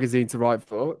have a magazine to write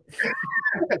for?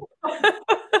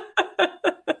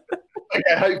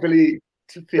 Okay, hopefully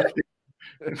to 50.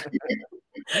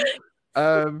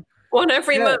 One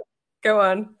every month. Go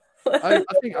on. I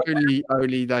think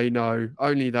only they know.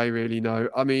 Only they really know.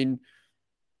 I mean,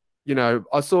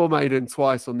 I saw Maiden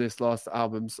twice on this last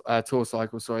album's tour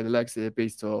cycle. Sorry, the Legacy of the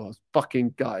Beast tour. I was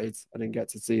fucking gutted. I didn't get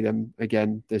to see them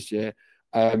again this year.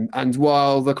 And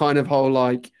while the kind of whole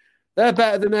they're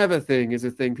better than ever thing is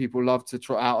a thing people love to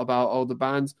trot out about older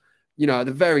bands, at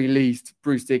the very least,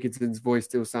 Bruce Dickinson's voice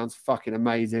still sounds fucking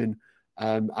amazing.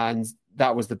 And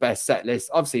that was the best set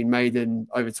list. I've seen Maiden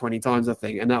over 20 times, I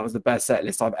think, and that was the best set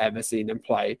list I've ever seen them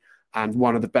play, and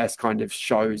one of the best kind of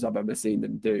shows I've ever seen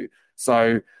them do.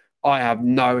 So I have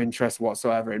no interest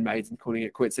whatsoever in Maiden calling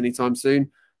it quits anytime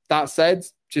soon. That said,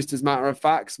 just as a matter of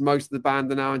facts, most of the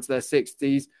band are now into their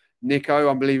 60s. Nico,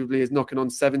 unbelievably, is knocking on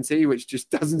 70, which just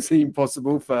doesn't seem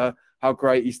possible for how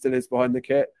great he still is behind the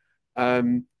kit.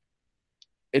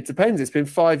 It depends. It's been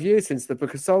 5 years since the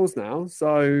Book of Souls now.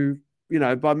 So,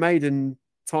 by Maiden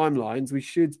timelines,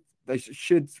 they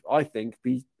should, I think,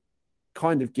 be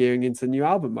kind of gearing into new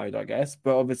album mode, I guess.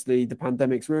 But obviously the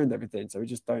pandemic's ruined everything, so we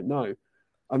just don't know.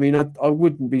 I mean, I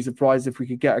wouldn't be surprised if we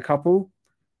could get a couple.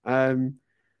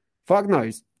 Fuck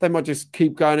knows. They might just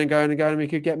keep going and going and going, and we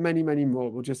could get many, many more.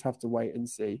 We'll just have to wait and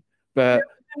see. But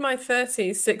in my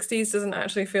 30s, 60s doesn't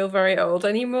actually feel very old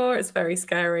anymore. It's very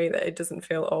scary that it doesn't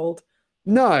feel old.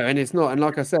 No, and it's not. And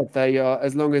like I said, they are,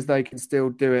 as long as they can still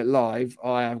do it live,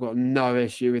 I have got no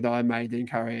issue with Iron Maiden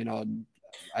carrying on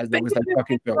as long as they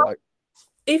fucking feel like.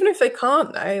 Even if they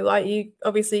can't, though, you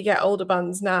obviously get older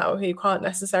bands now who can't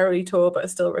necessarily tour but are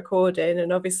still recording,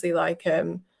 and obviously Black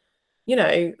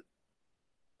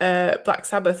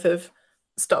Sabbath have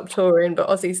stopped touring, but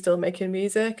Ozzy's still making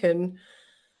music, and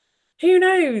who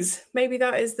knows? Maybe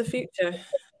that is the future.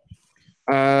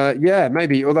 Yeah,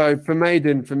 maybe. Although for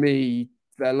Maiden, for me,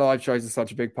 their live shows are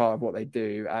such a big part of what they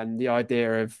do, and the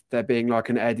idea of there being like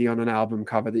an Eddie on an album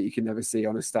cover that you can never see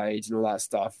on a stage and all that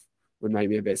stuff would make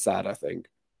me a bit sad, I think.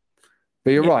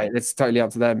 But you're right; it's totally up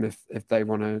to them if they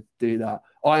want to do that.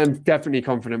 I am definitely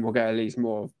confident we'll get at least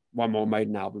one more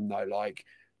Maiden album, though.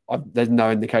 There's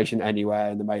no indication anywhere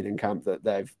in the Maiden camp that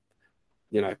they've,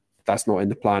 that's not in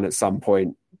the plan at some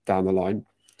point down the line.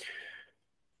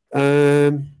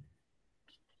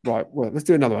 Right, well, let's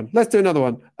do another one.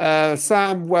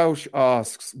 Sam Welsh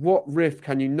asks, what riff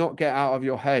can you not get out of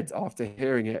your head after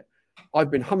hearing it? I've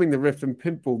been humming the riff from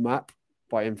Pimple Map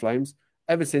by In Flames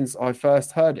ever since I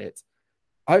first heard it.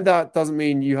 I hope that doesn't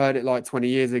mean you heard it 20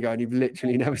 years ago and you've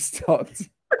literally never stopped.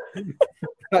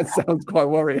 That sounds quite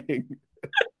worrying.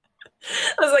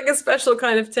 That's like a special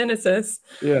kind of tinnitus.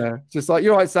 Yeah, just like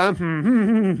you're right, Sam.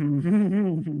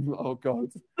 Oh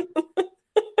God.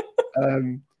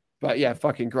 But yeah,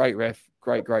 fucking great riff,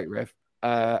 great riff.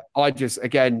 I just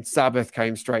again, Sabbath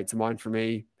came straight to mind for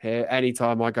me here.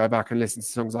 Anytime I go back and listen to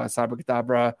songs like Sabbath,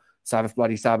 Sabbath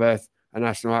Bloody Sabbath, A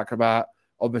National Acrobat,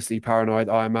 obviously Paranoid,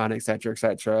 Iron Man,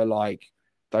 etc., like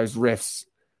those riffs.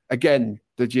 Again,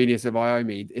 the genius of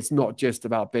Iommi. It's not just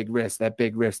about big riffs; they're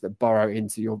big riffs that burrow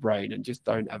into your brain and just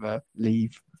don't ever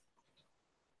leave.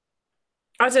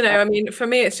 I don't know. I mean, for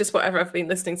me, it's just whatever I've been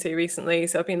listening to recently.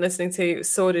 So I've been listening to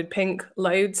Sordid Pink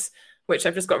loads, which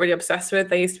I've just got really obsessed with.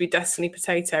 They used to be Destiny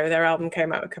Potato. Their album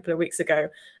came out a couple of weeks ago,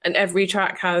 and every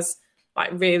track has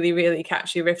like really, really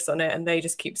catchy riffs on it, and they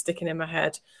just keep sticking in my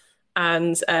head.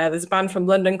 And there's a band from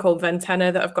London called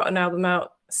Ventana that I've got an album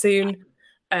out soon.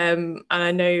 And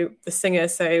I know the singer,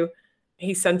 so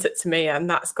he sent it to me, and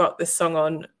that's got this song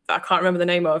on that I can't remember the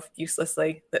name of,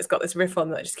 uselessly, that's got this riff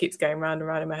on that just keeps going round and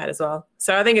round in my head as well.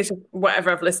 So I think it's just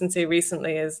whatever I've listened to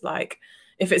recently is like,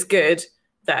 if it's good,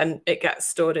 then it gets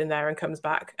stored in there and comes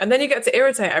back. And then you get to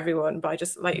irritate everyone by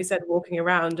just, like you said, walking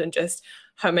around and just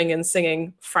humming and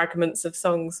singing fragments of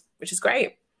songs, which is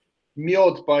great.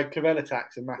 Mjod by Clavell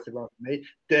Attack's a massive one for me.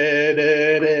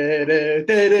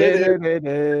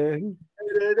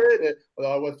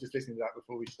 Although I was just listening to that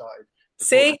before we started.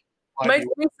 See? Most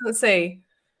recency.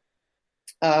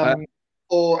 And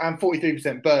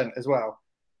 43% Burnt as well.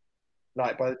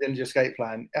 Like by the Dillinger Escape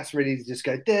Plan. That's really easy to just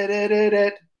go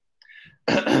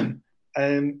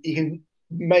you can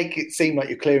make it seem like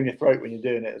you're clearing your throat when you're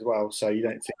doing it as well, so you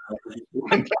don't seem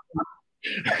like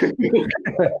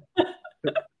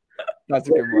That's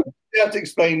a good one. You have to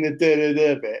explain the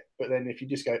bit, but then if you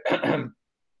just go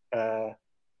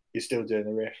you're still doing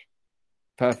the riff.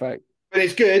 Perfect. But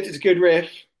it's good. It's a good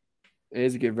riff. It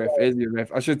is a good riff. It is a good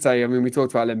riff. I should say, I mean, we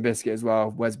talked about Limp Bizkit as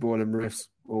well. Wes Borland riffs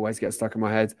always get stuck in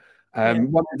my head. One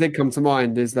that did come to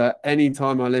mind is that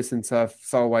anytime I listen to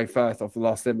Solway Firth off the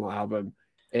last Slipknot album,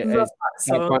 it is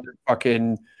that kind of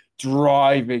fucking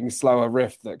driving slower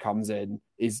riff that comes in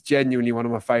is genuinely one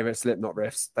of my favorite Slipknot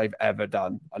riffs they've ever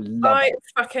done. I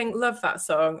fucking love that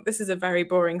song. This is a very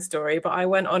boring story, but I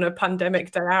went on a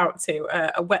pandemic day out to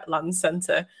a wetland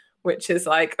centre, which is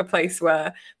like a place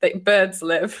where birds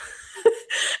live.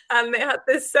 And they had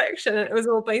this section, and it was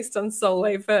all based on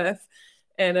Solway Firth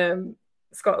in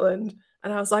Scotland.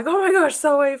 And I was like, oh my gosh,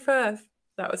 Solway Firth.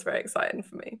 That was very exciting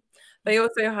for me. They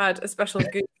also had a special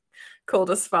goose called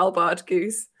a Svalbard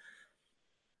goose.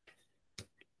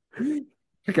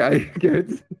 Okay,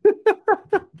 good.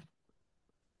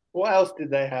 What else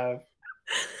did they have?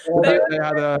 They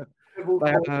had a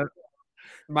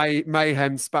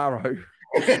mayhem sparrow.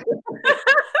 It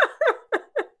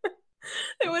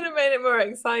would have made it more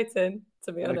exciting,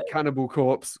 to be honest. Cannibal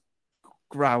Corpse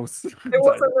grouse. It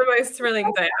wasn't the most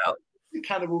thrilling day out. The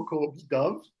Cannibal Corpse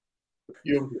dove.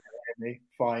 You're me.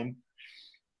 Fine.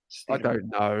 I don't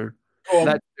know.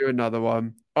 Let's do another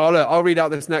one. Oh, look, I'll read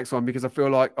out this next one because I feel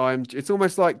like it's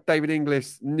almost like David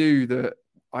Inglis knew that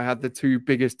I had the two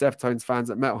biggest Deftones fans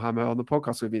at Metal Hammer on the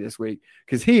podcast with me this week,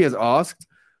 because he has asked,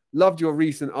 loved your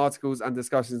recent articles and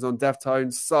discussions on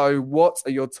Deftones. So what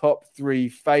are your top 3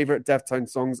 favorite Deftones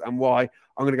songs and why?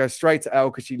 I'm going to go straight to Elle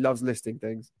because she loves listing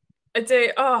things. I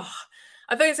do. Oh,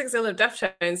 I thought it's because I love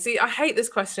Deftones. See, I hate this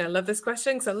question. I love this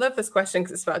question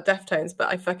because it's about Deftones, but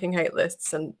I fucking hate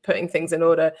lists and putting things in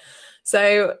order.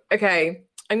 So, okay,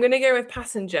 I'm going to go with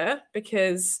Passenger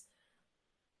because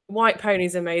White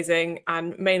Pony's amazing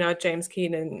and Maynard James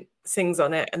Keenan sings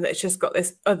on it, and it's just got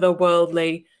this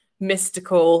otherworldly,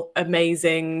 mystical,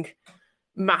 amazing,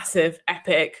 massive,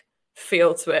 epic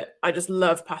feel to it. I just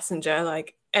love Passenger.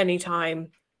 Like,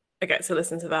 anytime I get to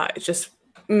listen to that, it just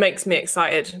makes me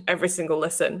excited every single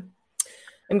listen.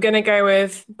 I'm going to go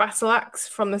with Battle Axe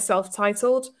from the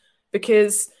self-titled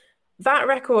because that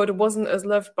record wasn't as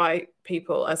loved by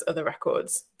people as other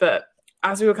records. But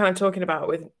as we were kind of talking about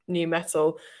with new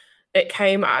metal, it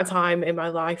came at a time in my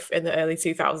life in the early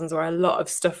 2000s where a lot of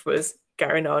stuff was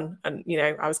going on. And, you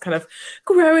know, I was kind of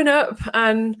growing up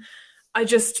and I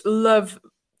just love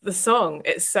the song.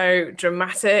 It's so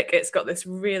dramatic. It's got this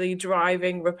really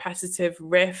driving, repetitive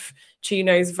riff.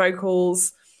 Chino's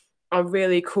vocals are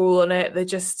really cool on it. They're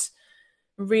just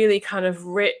really kind of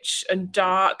rich and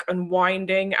dark and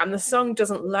winding, and the song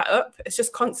doesn't let up. It's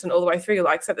just constant all the way through,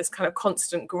 like I said, this kind of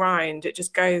constant grind. It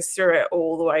just goes through it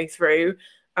all the way through,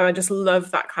 and I just love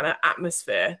that kind of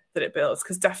atmosphere that it builds,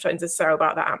 because Deftones is so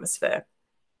about that atmosphere.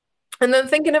 And then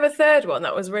thinking of a third one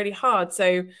that was really hard,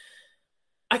 so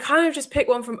I kind of just picked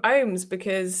one from Ohms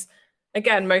because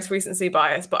again, most recency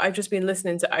bias, but I've just been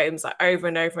listening to Ohms like over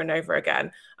and over and over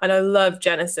again. And I love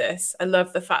Genesis. I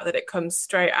love the fact that it comes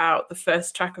straight out, the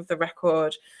first track of the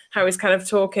record, how he's kind of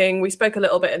talking. We spoke a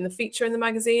little bit in the feature in the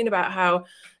magazine about how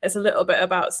it's a little bit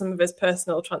about some of his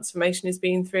personal transformation he's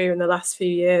been through in the last few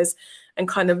years and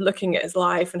kind of looking at his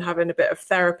life and having a bit of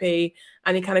therapy.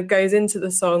 And he kind of goes into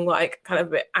the song like kind of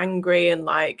a bit angry and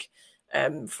like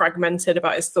fragmented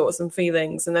about his thoughts and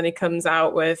feelings. And then he comes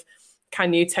out with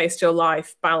Can You Taste Your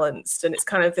Life Balanced? And it's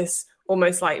kind of this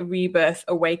almost like rebirth,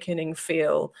 awakening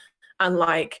feel. And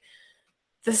like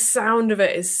the sound of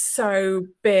it is so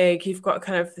big. You've got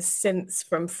kind of the synths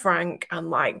from Frank and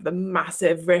like the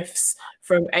massive riffs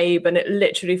from Abe. And it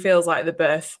literally feels like the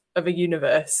birth of a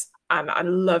universe. And I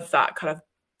love that kind of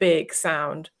big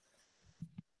sound.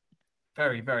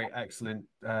 Very, very excellent.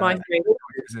 My favorite.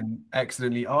 And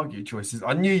excellently argued choices.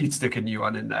 I knew you'd stick a new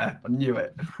one in there. I knew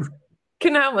it.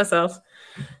 Couldn't help myself.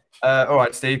 All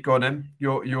right, Steve, go on then.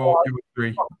 Your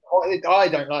three. I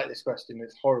don't like this question.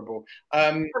 It's horrible.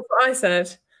 That's what I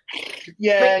said.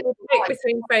 Yeah, pick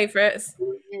between favourites.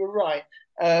 You were right.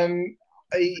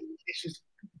 This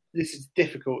is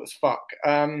difficult as fuck.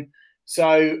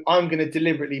 So I'm going to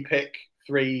deliberately pick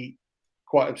three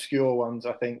quite obscure ones.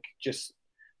 I think just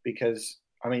because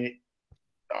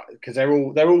because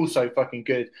they're all so fucking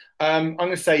good. I'm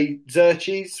going to say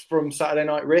Xerxes from Saturday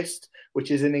Night Wrist, which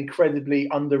is an incredibly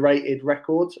underrated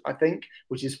record, I think,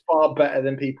 which is far better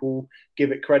than people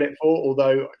give it credit for.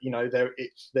 Although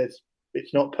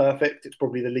it's not perfect. It's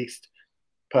probably the least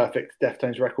perfect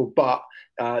Deftones record, but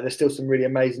there's still some really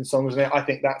amazing songs in it. I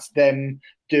think that's them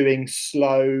doing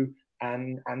slow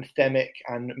and anthemic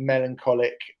and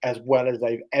melancholic as well as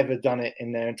they've ever done it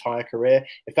in their entire career.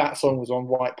 If that song was on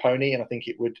White Pony, and I think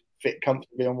it would fit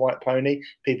comfortably on White Pony,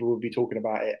 people would be talking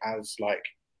about it as like,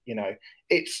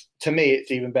 it's, to me, it's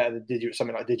even better than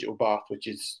something like Digital Bath, which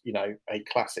is, a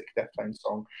classic Deftones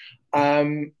song.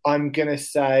 I'm going to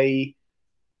say,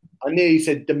 I nearly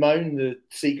said Damone, the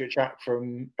secret track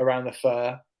from Around the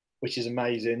Fur, which is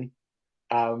amazing.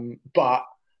 But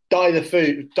Die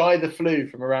the Flu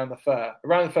from Around the Fur.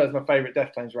 Around the Fur is my favourite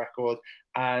Deftones record,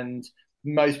 and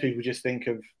most people just think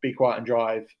of Be Quiet and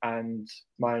Drive and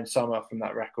My Own Summer from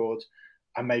that record,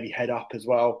 and maybe Head Up as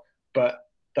well. But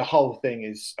the whole thing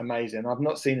is amazing. I've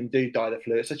not seen them do Die the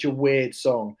Flu. It's such a weird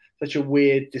song, such a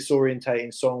weird,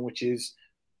 disorientating song, which is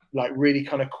like really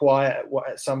kind of quiet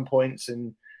at some points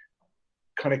and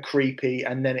kind of creepy,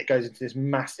 and then it goes into this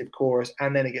massive chorus,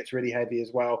 and then it gets really heavy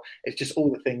as well. It's just all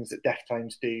the things that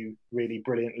Deftones do really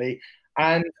brilliantly.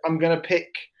 And I'm going to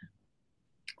pick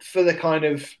for the kind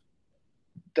of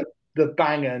the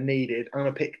banger needed, I'm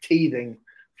going to pick Teething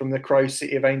from the Crow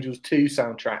City of Angels 2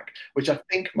 soundtrack, which I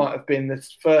think might have been the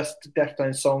first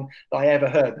Deftones song that I ever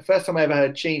heard. The first time I ever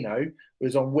heard Chino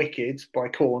was on Wicked by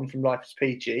Korn from Life is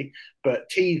Peachy. But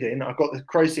Teething, I've got the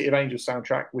Crow City of Angels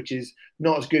soundtrack, which is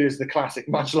not as good as the classic,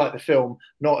 much like the film,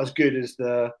 not as good as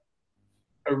the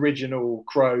original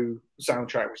Crow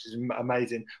soundtrack, which is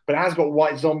amazing. But it has got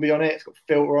White Zombie on it, it's got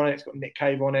Filter on it, it's got Nick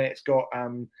Cave on it, it's got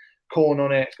Korn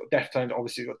on it, it's got Deftones,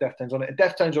 obviously it's got Deftones on it. And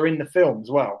Deftones are in the film as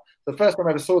well. The first time I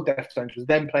ever saw Deftones was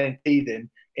them playing Teething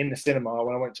in the cinema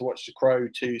when I went to watch The Crow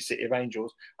 2 City of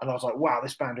Angels. And I was like, wow,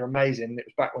 this band are amazing. It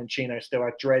was back when Chino still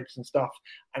had dreads and stuff.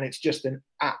 And it's just an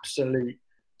absolute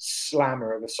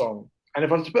slammer of a song. And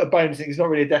if I was to put a bonus thing, it's not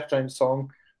really a Deftones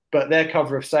song, but their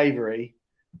cover of Savoury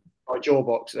by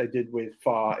Jawbox they did with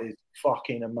Far is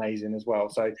fucking amazing as well.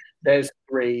 So there's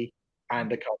three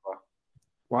and a cover.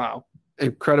 Wow.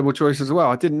 Incredible choice as well.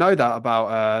 I didn't know that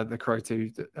about the Crow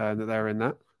 2 that they're in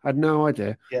that. I had no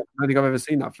idea. Yeah. I don't think I've ever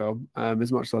seen that film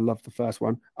as much as I love the first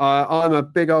one. I'm a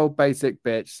big old basic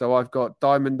bitch, so I've got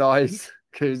Diamond Eyes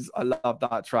because I love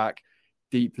that track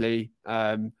deeply.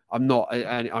 I'm not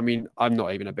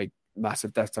even a big,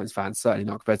 massive Deftones fan, certainly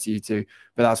not compared to you two,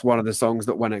 but that's one of the songs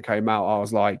that when it came out, I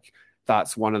was like,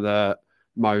 that's one of the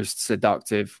most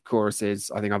seductive choruses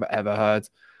I think I've ever heard.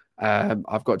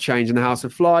 I've got Change in the House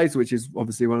of Flies, which is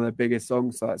obviously one of their biggest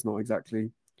songs, so that's not exactly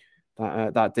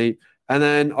that deep. And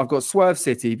then I've got Swerve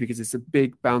City because it's a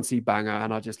big bouncy banger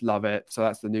and I just love it. So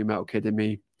that's the new metal kid in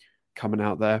me coming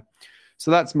out there.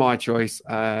 So that's my choice.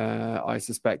 I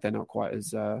suspect they're not quite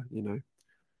as,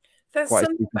 There's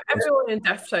something for everyone in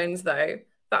Deftones, though.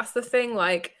 That's the thing.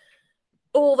 Like,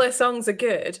 all their songs are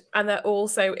good and they're all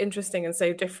so interesting and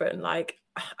so different. Like,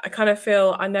 I kind of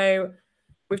feel, I know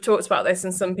we've talked about this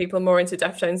and some people are more into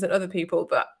Deftones than other people,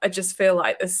 but I just feel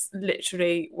like there's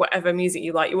literally whatever music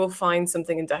you like, you will find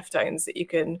something in Deftones that you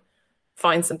can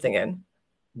find something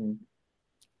in.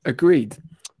 Agreed.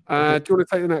 Do you want to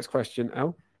take the next question,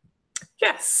 Elle?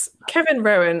 Yes. Kevin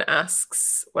Rowan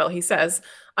asks, well, he says,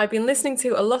 I've been listening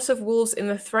to a lot of Wolves in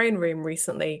the Throne Room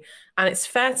recently, and it's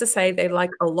fair to say they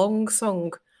like a long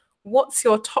song. What's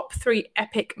your top 3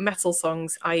 epic metal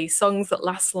songs, i.e., songs that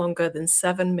last longer than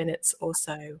 7 minutes or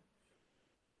so?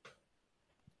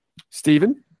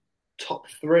 Stephen? Top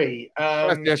 3.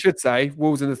 Firstly, I should say,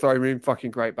 Wolves in the Throne Room, fucking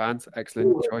great band.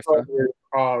 Excellent choice there.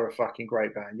 Are a fucking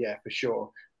great band, yeah, for sure.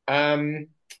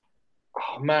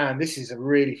 Oh man, this is a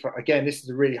really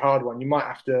hard one. I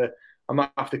might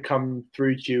have to come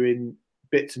through to you in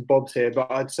bits and bobs here,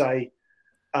 but I'd say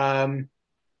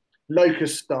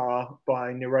Locust Star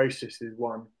by Neurosis is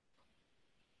one.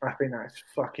 I think that's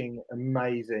fucking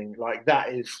amazing. Like, that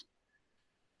is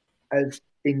as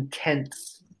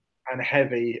intense and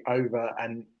heavy over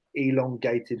an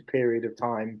elongated period of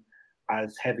time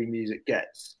as heavy music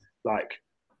gets. Like,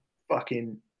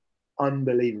 fucking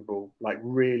unbelievable. Like,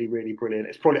 really, really brilliant.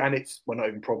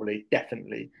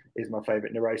 Definitely is my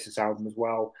favorite Neurosis album as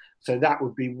well. So that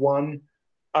would be one.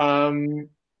 I'm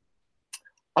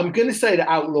gonna say the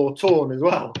Outlaw Torn as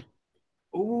well.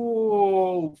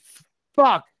 Oh,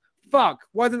 fuck.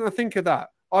 Why didn't I think of that?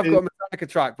 I've got a Metallica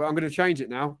track, but I'm going to change it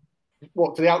now.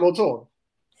 What, to the Outlaw Torn?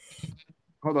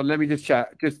 Hold on, let me just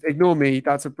check. Just ignore me.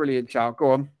 That's a brilliant shout.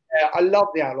 Go on. Yeah, I love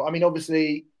the Outlaw. I mean,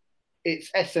 obviously,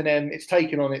 it's S&M. It's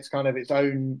taken on its kind of its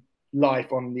own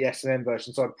life on the S&M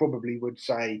version. So I probably would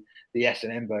say the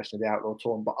S&M version of the Outlaw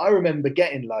Torn. But I remember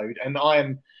getting Load, and I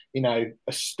am, a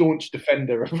staunch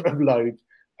defender of Load.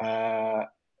 I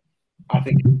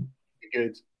think it's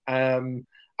good. And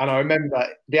I remember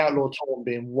the Outlaw Torn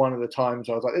being one of the times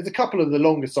I was like, there's a couple of the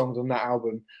longest songs on that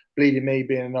album, Bleeding Me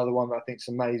being another one that I think is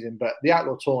amazing. But the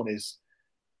Outlaw Torn is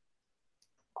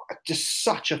just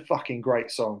such a fucking great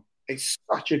song. It's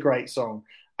such a great song.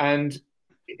 And,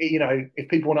 if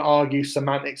people want to argue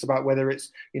semantics about whether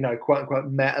it's, quote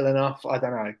unquote metal enough, I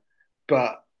don't know.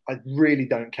 But I really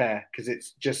don't care because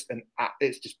it's just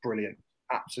brilliant.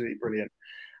 Absolutely brilliant.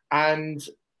 And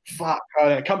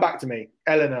come back to me.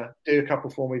 Eleanor, do a couple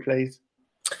for me, please.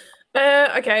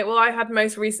 Okay, well, I had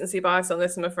most recency bias on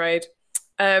this, I'm afraid.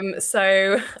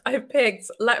 So I picked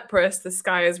Leprous, The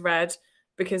Sky is Red,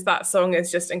 because that song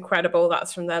is just incredible.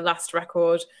 That's from their last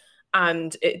record.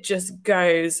 And it just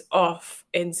goes off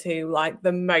into like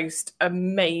the most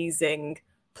amazing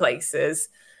places.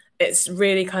 It's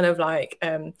really kind of like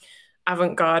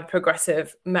avant-garde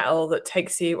progressive metal that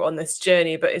takes you on this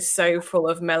journey, but is so full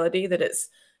of melody that it's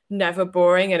never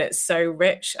boring and it's so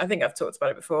rich. I think I've talked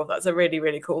about it before. That's a really,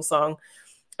 really cool song.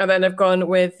 And then I've gone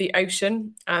with The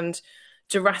Ocean and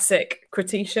Jurassic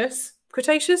Cretaceous,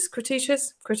 probably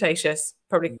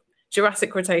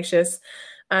Jurassic Cretaceous.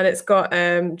 And it's got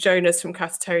Jonas from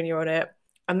Catatonia on it.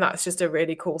 And that's just a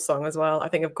really cool song as well. I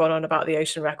think I've gone on about the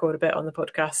Ocean record a bit on the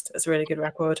podcast. It's a really good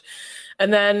record.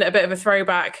 And then a bit of a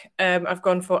throwback. I've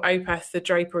gone for Opeth, The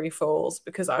Drapery Falls,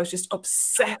 because I was just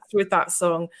obsessed with that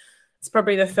song. It's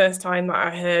probably the first time that I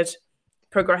heard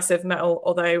progressive metal,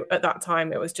 although at that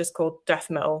time it was just called death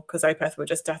metal because Opeth were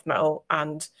just death metal.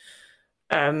 And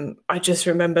I just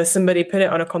remember somebody put it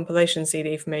on a compilation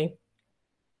CD for me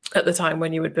at the time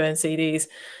when you would burn CDs.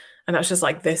 And that's just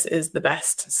like, this is the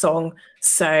best song.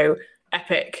 So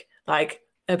epic, like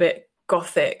a bit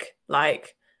gothic,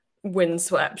 like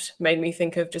windswept, made me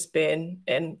think of just being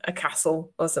in a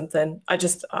castle or something. I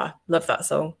just love that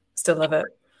song. Still love it.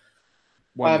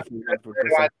 Love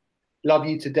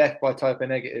You to Death by Typo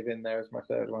Negative in there as my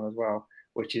third one as well,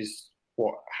 which is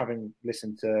what, having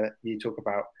listened to you talk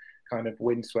about kind of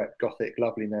windswept gothic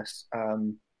loveliness.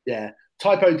 Yeah,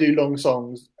 Typo do long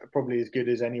songs probably as good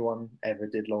as anyone ever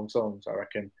did long songs, I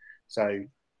reckon. So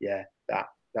yeah,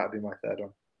 that'd be my third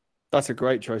one. That's a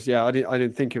great choice. Yeah, I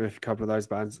didn't think of a couple of those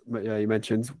bands, but yeah, you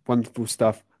mentioned wonderful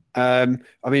stuff. I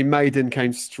mean, Maiden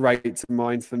came straight to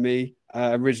mind for me.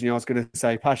 Originally, I was going to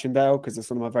say Passchendaele because it's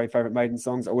one of my very favourite Maiden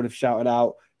songs. I would have shouted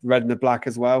out Red and the Black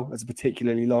as well as a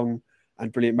particularly long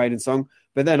and brilliant Maiden song.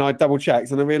 But then I double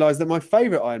checked and I realised that my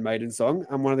favourite Iron Maiden song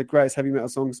and one of the greatest heavy metal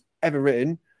songs ever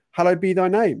written, Hallowed Be Thy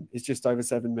Name, is just over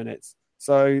 7 minutes.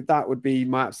 So that would be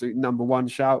my absolute number one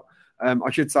shout. I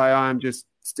should say I am just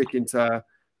sticking to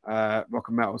rock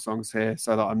and metal songs here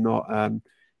so that I'm not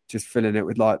just filling it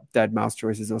with like Dead Mouse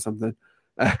choices or something.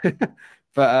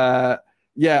 But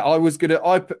yeah, I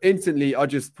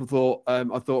just thought,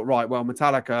 right, well,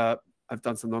 Metallica have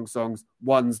done some long songs.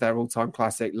 One's their all-time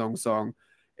classic long song.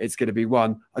 It's going to be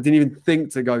one. I didn't even think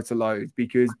to go to Load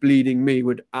because Bleeding Me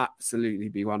would absolutely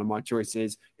be one of my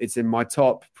choices. It's in my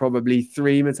top probably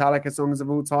 3 Metallica songs of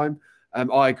all time.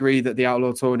 I agree that the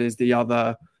Outlaw Torn is the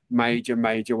other major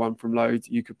one from Load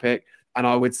you could pick. And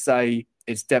I would say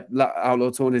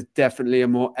Outlaw Torn is definitely a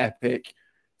more epic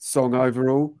song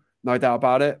overall, no doubt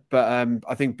about it. But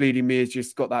I think Bleeding Me has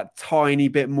just got that tiny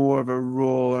bit more of a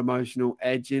raw emotional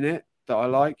edge in it that I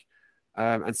like,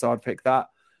 and so I'd pick that.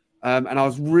 And I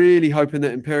was really hoping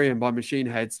that Imperium by Machine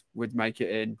Heads would make it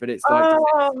in, but it's like,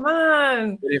 oh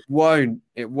man, it won't,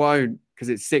 because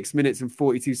it's 6 minutes and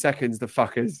 42 seconds, the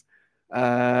fuckers.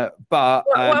 But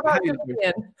what about Halo,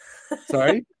 Davidian?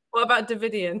 sorry, What about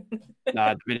Davidian?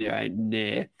 nah, the video ain't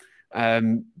near.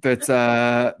 But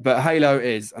Halo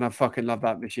is, and I fucking love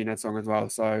that Machine Head song as well.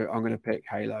 So I'm gonna pick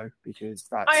Halo because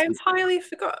that's. I entirely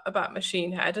forgot about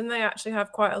Machine Head, and they actually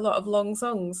have quite a lot of long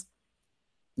songs.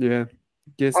 Yeah,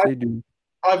 yes, they do.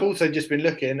 I've also just been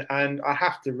looking, and I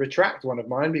have to retract one of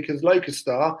mine because Locust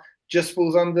Star just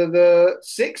falls under the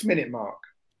 6 minute mark.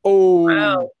 Oh,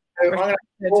 Wow. So I'm going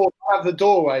to have the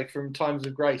Doorway from Times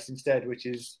of Grace instead, which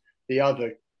is the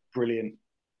other brilliant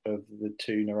of the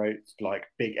two narrates, like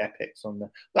big epics on the.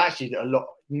 Actually,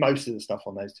 most of the stuff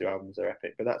on those two albums are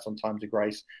epic, but that's on Times of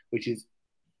Grace, which is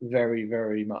very,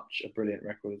 very much a brilliant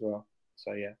record as well.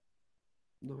 So yeah,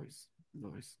 nice.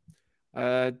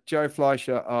 Joe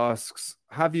Fleischer asks,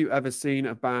 "Have you ever seen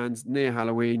a band near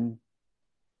Halloween?"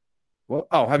 What?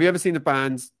 Oh, have you ever seen a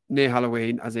band near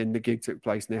Halloween, as in the gig took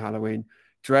place near Halloween,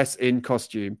 dress in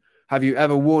costume? Have you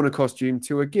ever worn a costume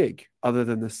to a gig other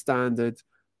than the standard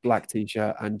black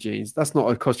t-shirt and jeans? That's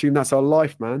not a costume. That's our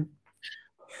life, man.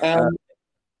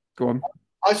 Go on.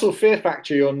 I saw Fear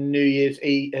Factory on New Year's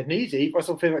Eve. I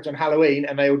saw Fear Factory on Halloween,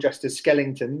 and they all dressed as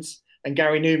skeletons. And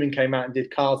Gary Newman came out and did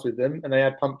cars with them, and they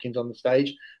had pumpkins on the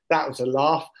stage. That was a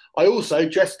laugh. I also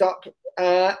dressed up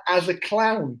as a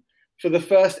clown for the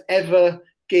first ever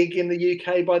gig in the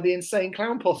UK by the Insane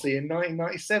Clown Posse in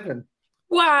 1997.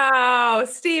 Wow,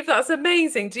 Steve, that's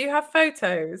amazing. Do you have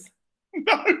photos?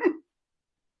 No.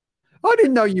 I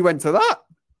didn't know you went to that.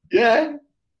 Yeah.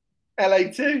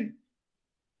 LA2.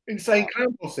 Insane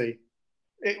Clown Posse.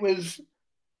 It was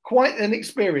quite an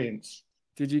experience.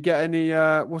 Did you get any,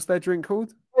 what's their drink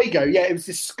called? There you go. Yeah, it was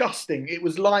disgusting. It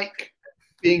was like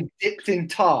being dipped in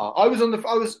tar. I was on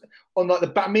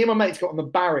like me and my mates got on the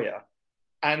barrier,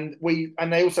 and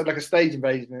they also had like a stage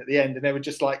invasion at the end, and they were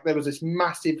just like, there was this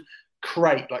massive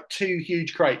crate, like 2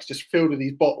 huge crates just filled with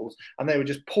these bottles, and they were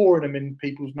just pouring them in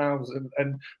people's mouths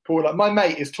and pouring. Like, my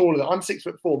mate is taller than I'm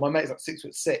 6'4", my mate's like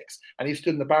 6'6", and he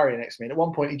stood in the barrier next to me, and at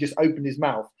one point he just opened his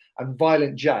mouth, and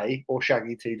Violent J, or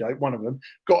Shaggy Two Dope, one of them,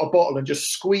 got a bottle and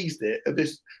just squeezed it of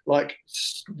this like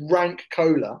rank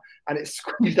cola, and it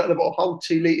squeezed out the bottle, whole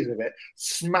 2 litres of it,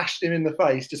 smashed him in the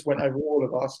face, just went over all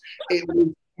of us.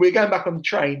 We were going back on the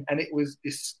train, and it was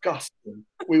disgusting.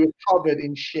 We were covered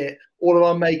in shit. All of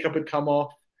our makeup had come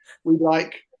off. We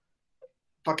like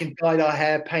fucking dyed our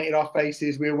hair, painted our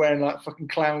faces. We were wearing like fucking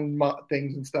clown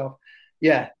things and stuff.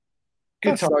 Yeah,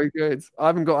 good time. So good. I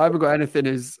haven't got anything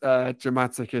as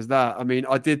dramatic as that. I mean,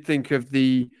 I did think of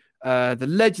the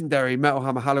legendary Metal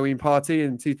Hammer Halloween party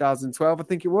in 2012. I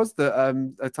think it was that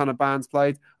a ton of bands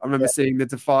played. I remember seeing the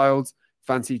Defiled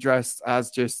fancy dressed as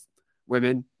just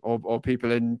women or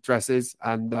people in dresses,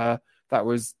 and that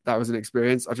was an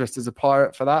experience. I dressed as a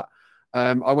pirate for that.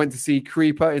 I went to see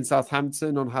Creeper in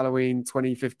Southampton on Halloween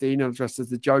 2015. I was dressed as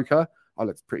the Joker. I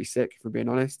looked pretty sick, if I'm being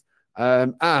honest.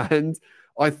 And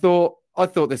I thought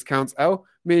this counts, El.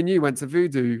 Me and you went to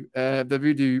the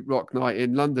Voodoo Rock Night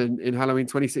in London in Halloween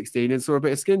 2016 and saw a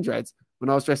bit of Skin Dreads when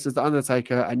I was dressed as the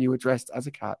Undertaker and you were dressed as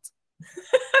a cat.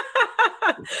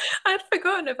 I'd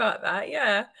forgotten about that,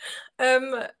 yeah.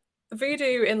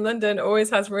 Voodoo in London always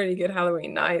has really good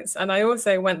Halloween nights, and I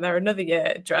also went there another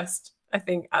year dressed, I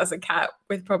think, as a cat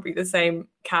with probably the same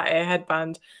cat ear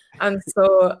headband, and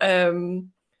saw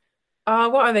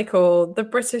what are they called? The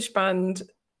British band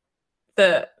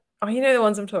that you know the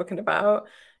ones I'm talking about.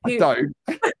 I don't.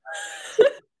 The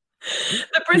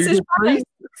British band.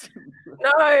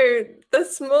 No, the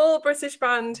small British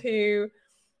band who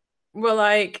were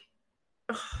like.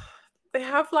 They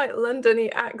have like Londony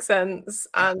accents,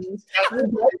 and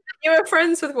you were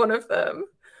friends with one of them.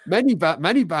 Many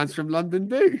bands from London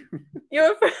do.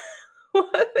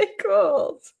 What are they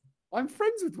called? I'm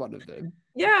friends with one of them.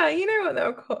 Yeah, you know what they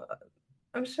were called.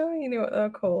 I'm sure you knew what they were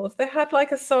called. They had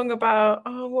like a song about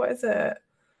what is it?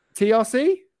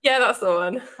 TRC? Yeah, that's the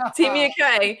one. Team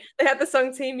UK. They had the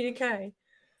song Team UK.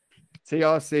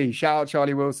 TRC. Shout out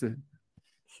Charlie Wilson.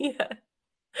 Yeah.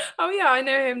 Oh yeah, I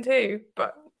know him too.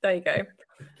 But there you go.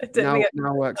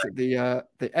 Now works at the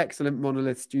excellent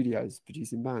Monolith Studios,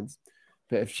 producing bands.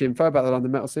 Bit of info about the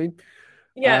London metal scene.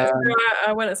 Yeah, so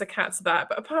I went as a cat to that.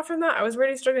 But apart from that, I was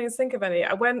really struggling to think of any.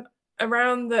 I went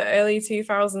around the early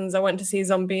 2000s. I went to see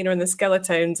Zombina and the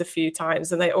Skeletones a few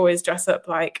times, and they always dress up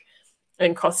like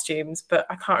in costumes, but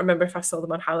I can't remember if I saw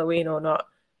them on Halloween or not.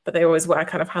 But they always wear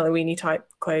kind of Halloween-y type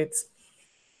clothes.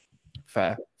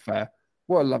 Fair.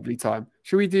 What a lovely time.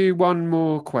 Shall we do one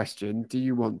more question? Do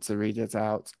you want to read it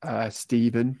out,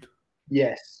 Stephen?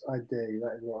 Yes, I do.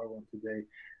 That is what I want to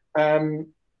do.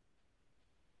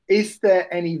 Is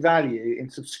there any value in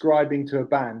subscribing to a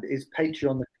band? Is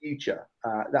Patreon the future?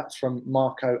 That's from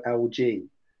Marco LG.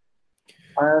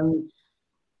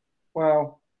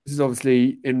 Well, this is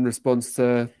obviously in response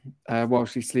to While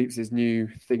She Sleeps' new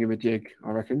thingamajig,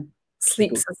 I reckon.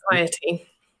 Sleep Society.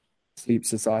 Sleep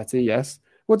Society, yes.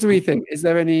 What do we think? Is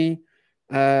there any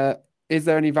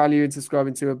value in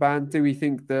subscribing to a band? Do we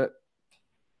think that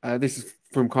this is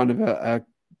from kind of I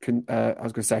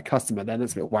was going to say a customer, then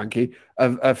that's a bit wanky,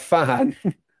 a fan?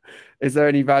 Is there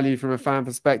any value from a fan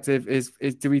perspective?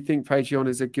 Do we think Patreon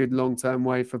is a good long-term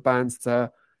way for bands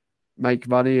to make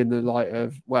money in the light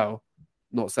of, well,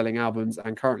 not selling albums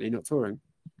and currently not touring?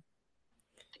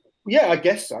 Yeah, I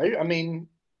guess so. I mean,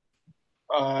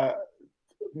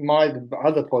 my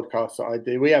other podcasts that I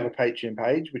do, we have a Patreon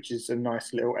page, which is a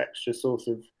nice little extra source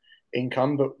of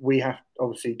income, but we have to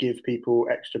obviously give people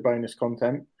extra bonus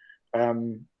content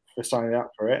for signing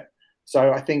up for it.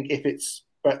 So I think if it's,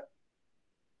 but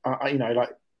like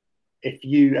if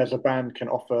you as a band can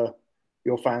offer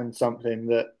your fans something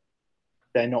that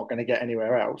they're not going to get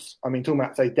anywhere else. I mean, talking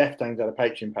about, say, Deftones had a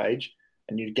Patreon page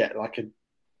and you'd get like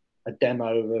a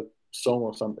demo of a song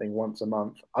or something once a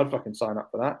month. I'd fucking sign up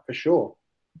for that for sure.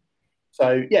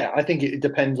 So yeah, I think it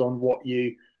depends on what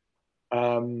you've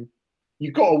got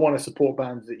to want to support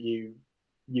bands that you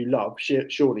love.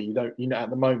 Surely you don't, at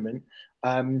the moment.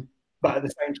 But at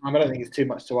the same time, I don't think it's too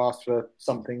much to ask for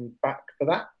something back for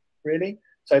that, really.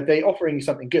 So if they're offering you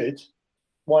something good,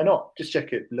 why not? Just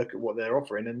check it, look at what they're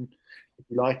offering, and if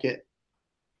you like it,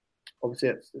 obviously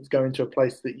it's going to a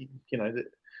place that that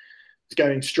it's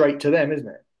going straight to them, isn't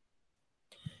it?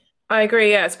 I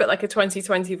agree. Yeah, it's a bit like a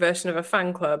 2020 version of a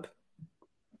fan club.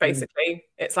 Basically,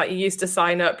 It's like you used to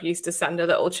sign up, you used to send a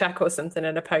little check or something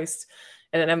in a post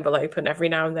in an envelope, and every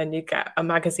now and then you get a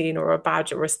magazine or a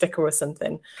badge or a sticker or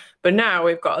something. But now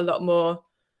we've got a lot more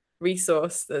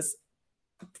resource. There's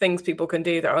things people can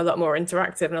do that are a lot more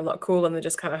interactive and a lot cooler than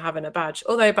just kind of having a badge,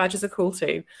 although badges are cool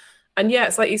too. And yeah,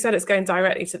 it's like you said, it's going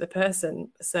directly to the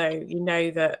person. So you know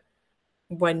that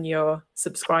when you're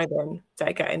subscribing,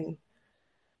 they're getting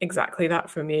exactly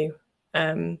that from you.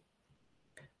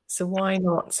 So why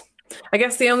not? I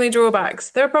guess the only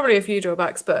drawbacks, there are probably a few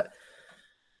drawbacks, but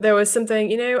there was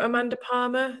something, Amanda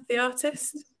Palmer, the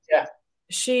artist? Yeah.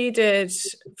 She did,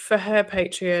 for her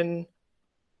Patreon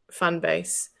fan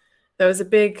base, there was a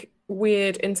big,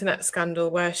 weird internet scandal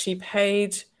where she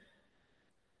paid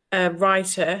a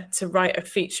writer to write a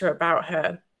feature about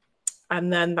her.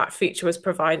 And then that feature was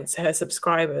provided to her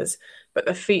subscribers. But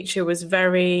the feature was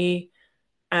very,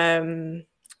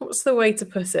 what's the way to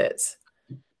put it?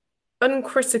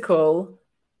 Uncritical,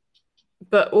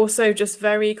 but also just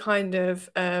very kind of,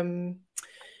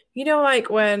 like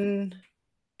when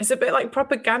it's a bit like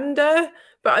propaganda,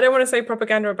 but I don't want to say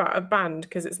propaganda about a band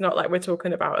because it's not like we're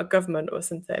talking about a government or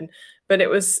something. But it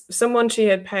was someone she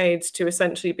had paid to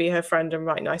essentially be her friend and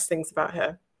write nice things about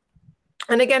her.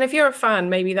 And again, if you're a fan,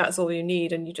 maybe that's all you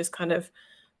need and you just kind of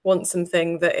want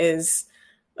something that is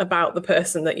about the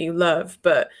person that you love.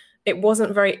 But it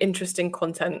wasn't very interesting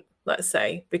content, let's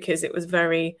say, because it was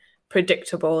very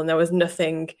predictable and there was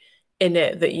nothing in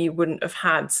it that you wouldn't have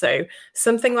had. So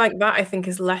something like that, I think,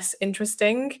 is less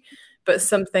interesting. But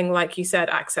something like you said,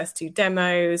 access to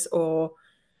demos or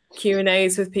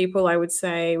Q&As with people, I would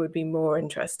say would be more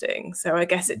interesting. So I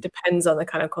guess it depends on the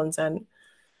kind of content.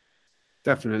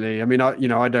 Definitely. I mean,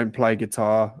 I don't play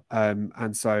guitar,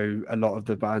 and so a lot of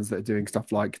the bands that are doing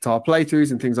stuff like guitar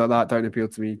playthroughs and things like that don't appeal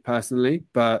to me personally.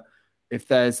 But if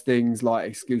there's things like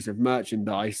exclusive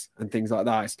merchandise and things like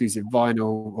that, exclusive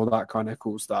vinyl, all that kind of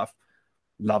cool stuff,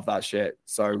 love that shit.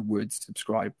 So would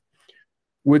subscribe.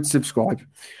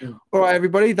 All right,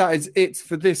 everybody, that is it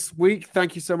for this week.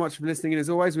 Thank you so much for listening. And as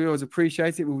always, we always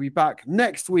appreciate it. We'll be back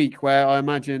next week where I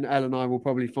imagine Elle and I will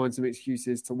probably find some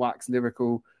excuses to wax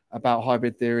lyrical about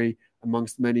hybrid theory,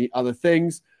 amongst many other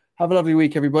things. Have a lovely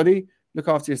week, everybody. Look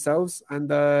after yourselves. And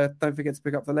don't forget to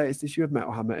pick up the latest issue of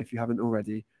Metal Hammer if you haven't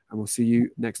already. And we'll see you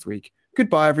next week.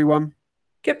 Goodbye, everyone.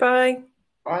 Goodbye.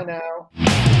 Bye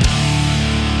now.